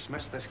that you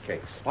dismiss this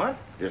case. What?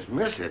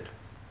 Dismiss it?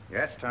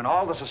 Yes, turn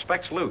all the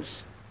suspects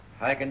loose.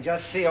 I can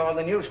just see all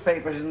the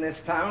newspapers in this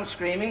town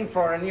screaming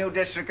for a new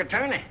district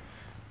attorney.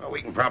 Well,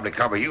 we can probably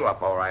cover you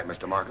up all right,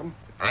 Mr. Markham.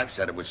 I've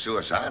said it was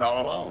suicide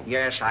all along.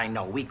 Yes, I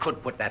know. We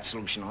could put that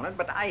solution on it,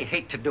 but I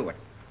hate to do it.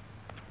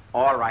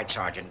 All right,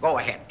 Sergeant. Go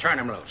ahead. Turn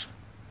him loose.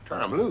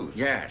 Turn him loose?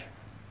 Yes.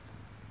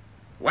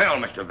 Well,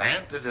 Mr.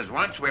 Vance, this is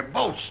once we're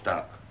both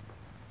stuck.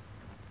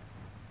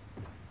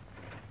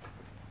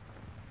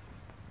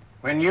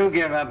 When you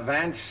give up,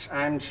 Vance,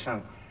 I'm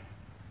sunk.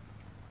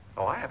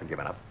 Oh, I haven't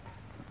given up.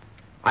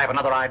 I have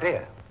another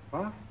idea.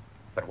 What?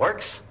 If it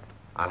works,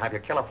 I'll have your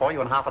killer for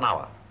you in half an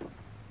hour.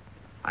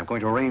 I'm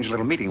going to arrange a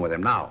little meeting with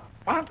him now.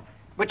 What?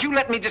 But you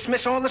let me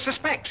dismiss all the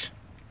suspects.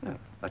 Yeah,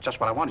 that's just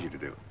what I wanted you to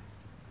do.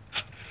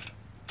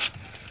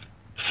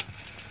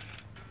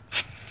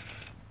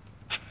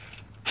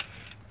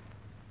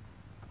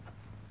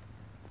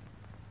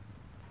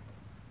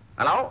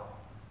 Hello?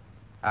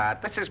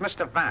 This is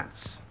Mr.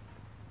 Vance.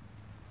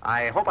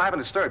 I hope I haven't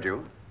disturbed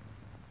you.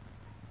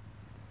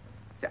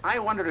 I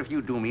wonder if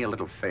you'd do me a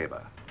little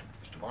favor.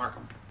 Mr.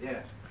 Markham.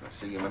 Yes. Can I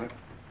see you a minute?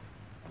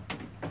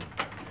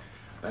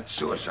 That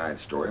suicide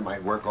story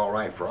might work all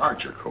right for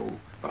Archer Coe,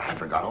 but I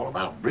forgot all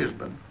about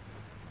Brisbane.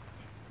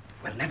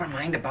 Well, never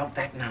mind about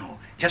that now.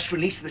 Just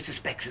release the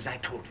suspects, as I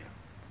told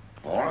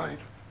you. All right.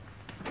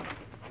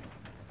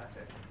 That's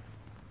it.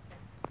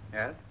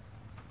 Yes?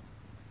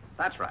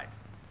 That's right.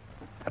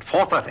 At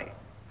 4:30.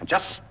 And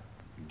just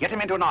get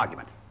him into an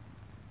argument.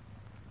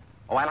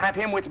 Oh, I'll have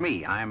him with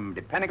me. I'm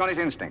depending on his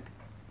instinct.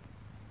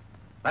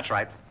 That's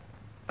right.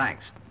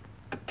 Thanks.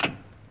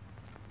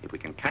 If we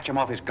can catch him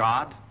off his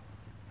guard,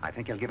 I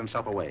think he'll give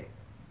himself away.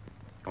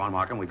 Come on,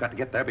 Markham. We've got to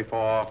get there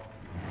before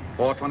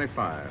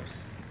 4:25.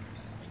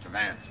 Mr.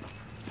 Vance.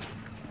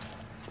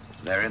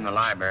 They're in the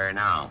library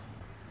now.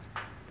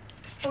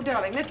 Oh,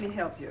 darling, let me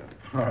help you.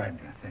 All right,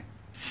 Dorothy.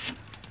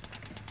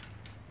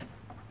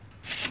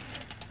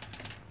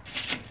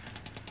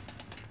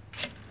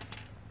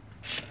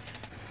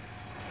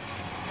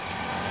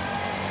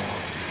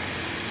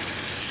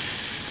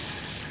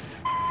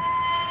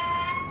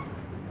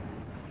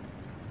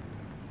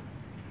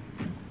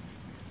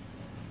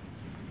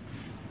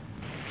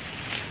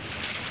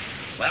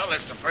 Well,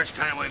 it's the first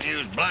time we've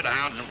used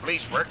bloodhounds in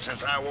police work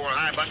since I wore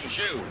high-button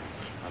shoes.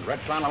 And red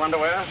flannel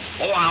underwear?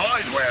 Oh, I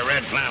always wear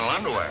red flannel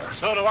underwear.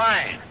 So do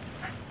I.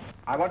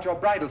 I want your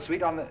bridal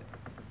suite on the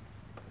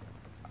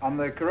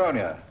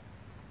Coronia.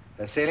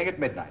 They're sailing at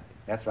midnight.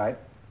 That's right.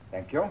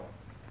 Thank you.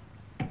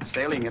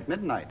 Sailing at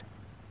midnight.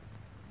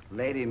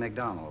 Lady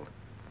MacDonald.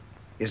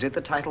 Is it the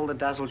title that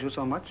dazzles you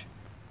so much?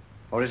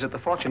 Or is it the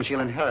fortune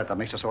she'll inherit that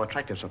makes her so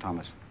attractive, Sir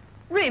Thomas?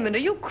 Raymond, are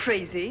you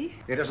crazy?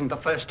 It isn't the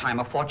first time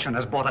a fortune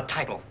has bought a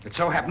title. It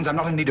so happens I'm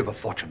not in need of a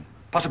fortune.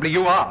 Possibly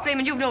you are.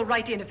 Raymond, you've no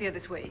right to interfere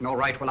this way. No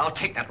right? Well, I'll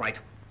take that right.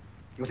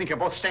 You think you're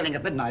both sailing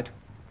at midnight?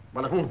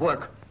 Well, it won't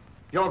work.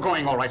 You're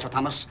going all right, Sir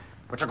Thomas,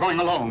 but you're going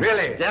alone.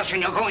 Really? Yes,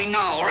 and you're going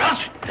now, or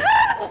else...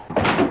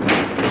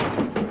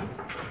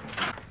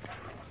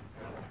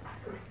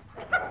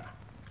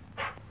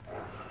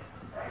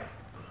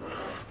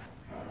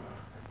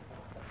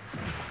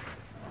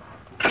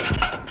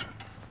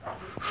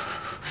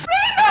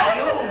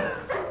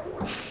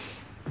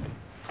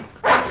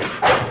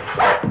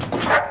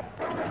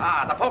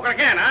 Ah, the poker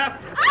again, huh?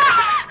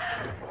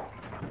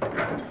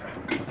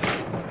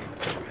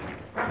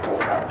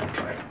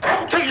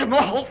 Take him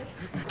off!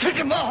 Take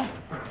him off!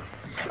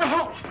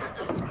 No!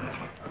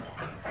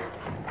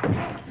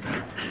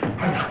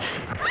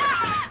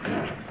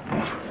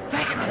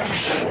 Take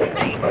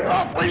him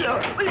off, will you?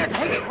 Will you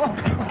take him off?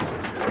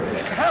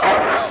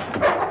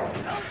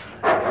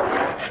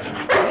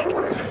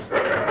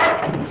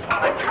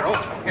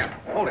 Here,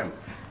 hold him.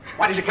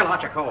 Why did you kill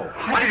Archer Cole?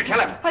 Why did you kill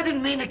him? I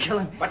didn't mean to kill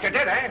him. But you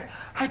did, eh?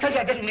 I tell you,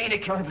 I didn't mean to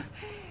kill him.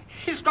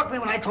 He struck me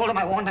when I told him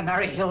I wanted to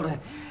marry Hilda.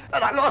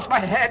 And I lost my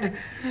head.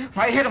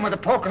 I hit him with a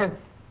poker.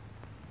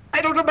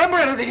 I don't remember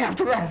anything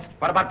after that.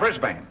 What about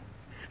Brisbane?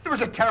 It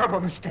was a terrible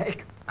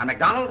mistake. And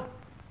MacDonald?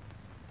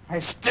 I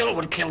still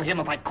would kill him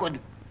if I could.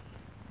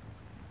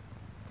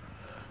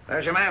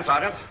 There's your man,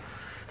 Sergeant.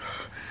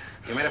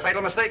 You made a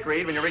fatal mistake,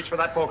 Reed, when you reached for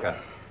that poker.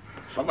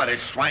 Somebody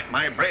swiped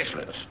my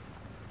bracelets.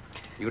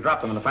 You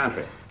dropped them in the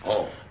pantry.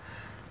 Oh.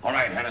 All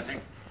right, Hennessy.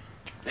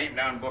 Take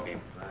down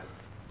booking.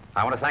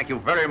 I want to thank you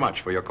very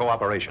much for your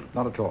cooperation.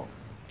 Not at all.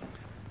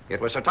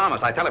 It was Sir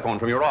Thomas I telephoned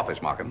from your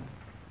office, Markham.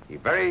 He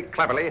very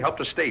cleverly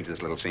helped us stage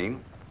this little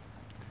scene.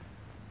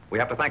 We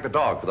have to thank the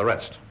dog for the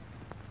rest.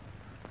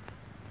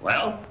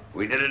 Well,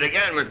 we did it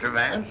again, Mr.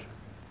 Vance.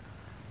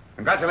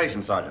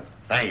 Congratulations, Sergeant.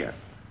 Thank you.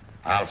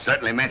 I'll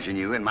certainly mention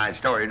you in my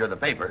story to the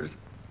papers.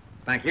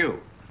 Thank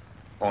you.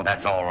 Oh,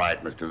 that's all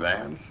right, Mr.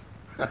 Vance.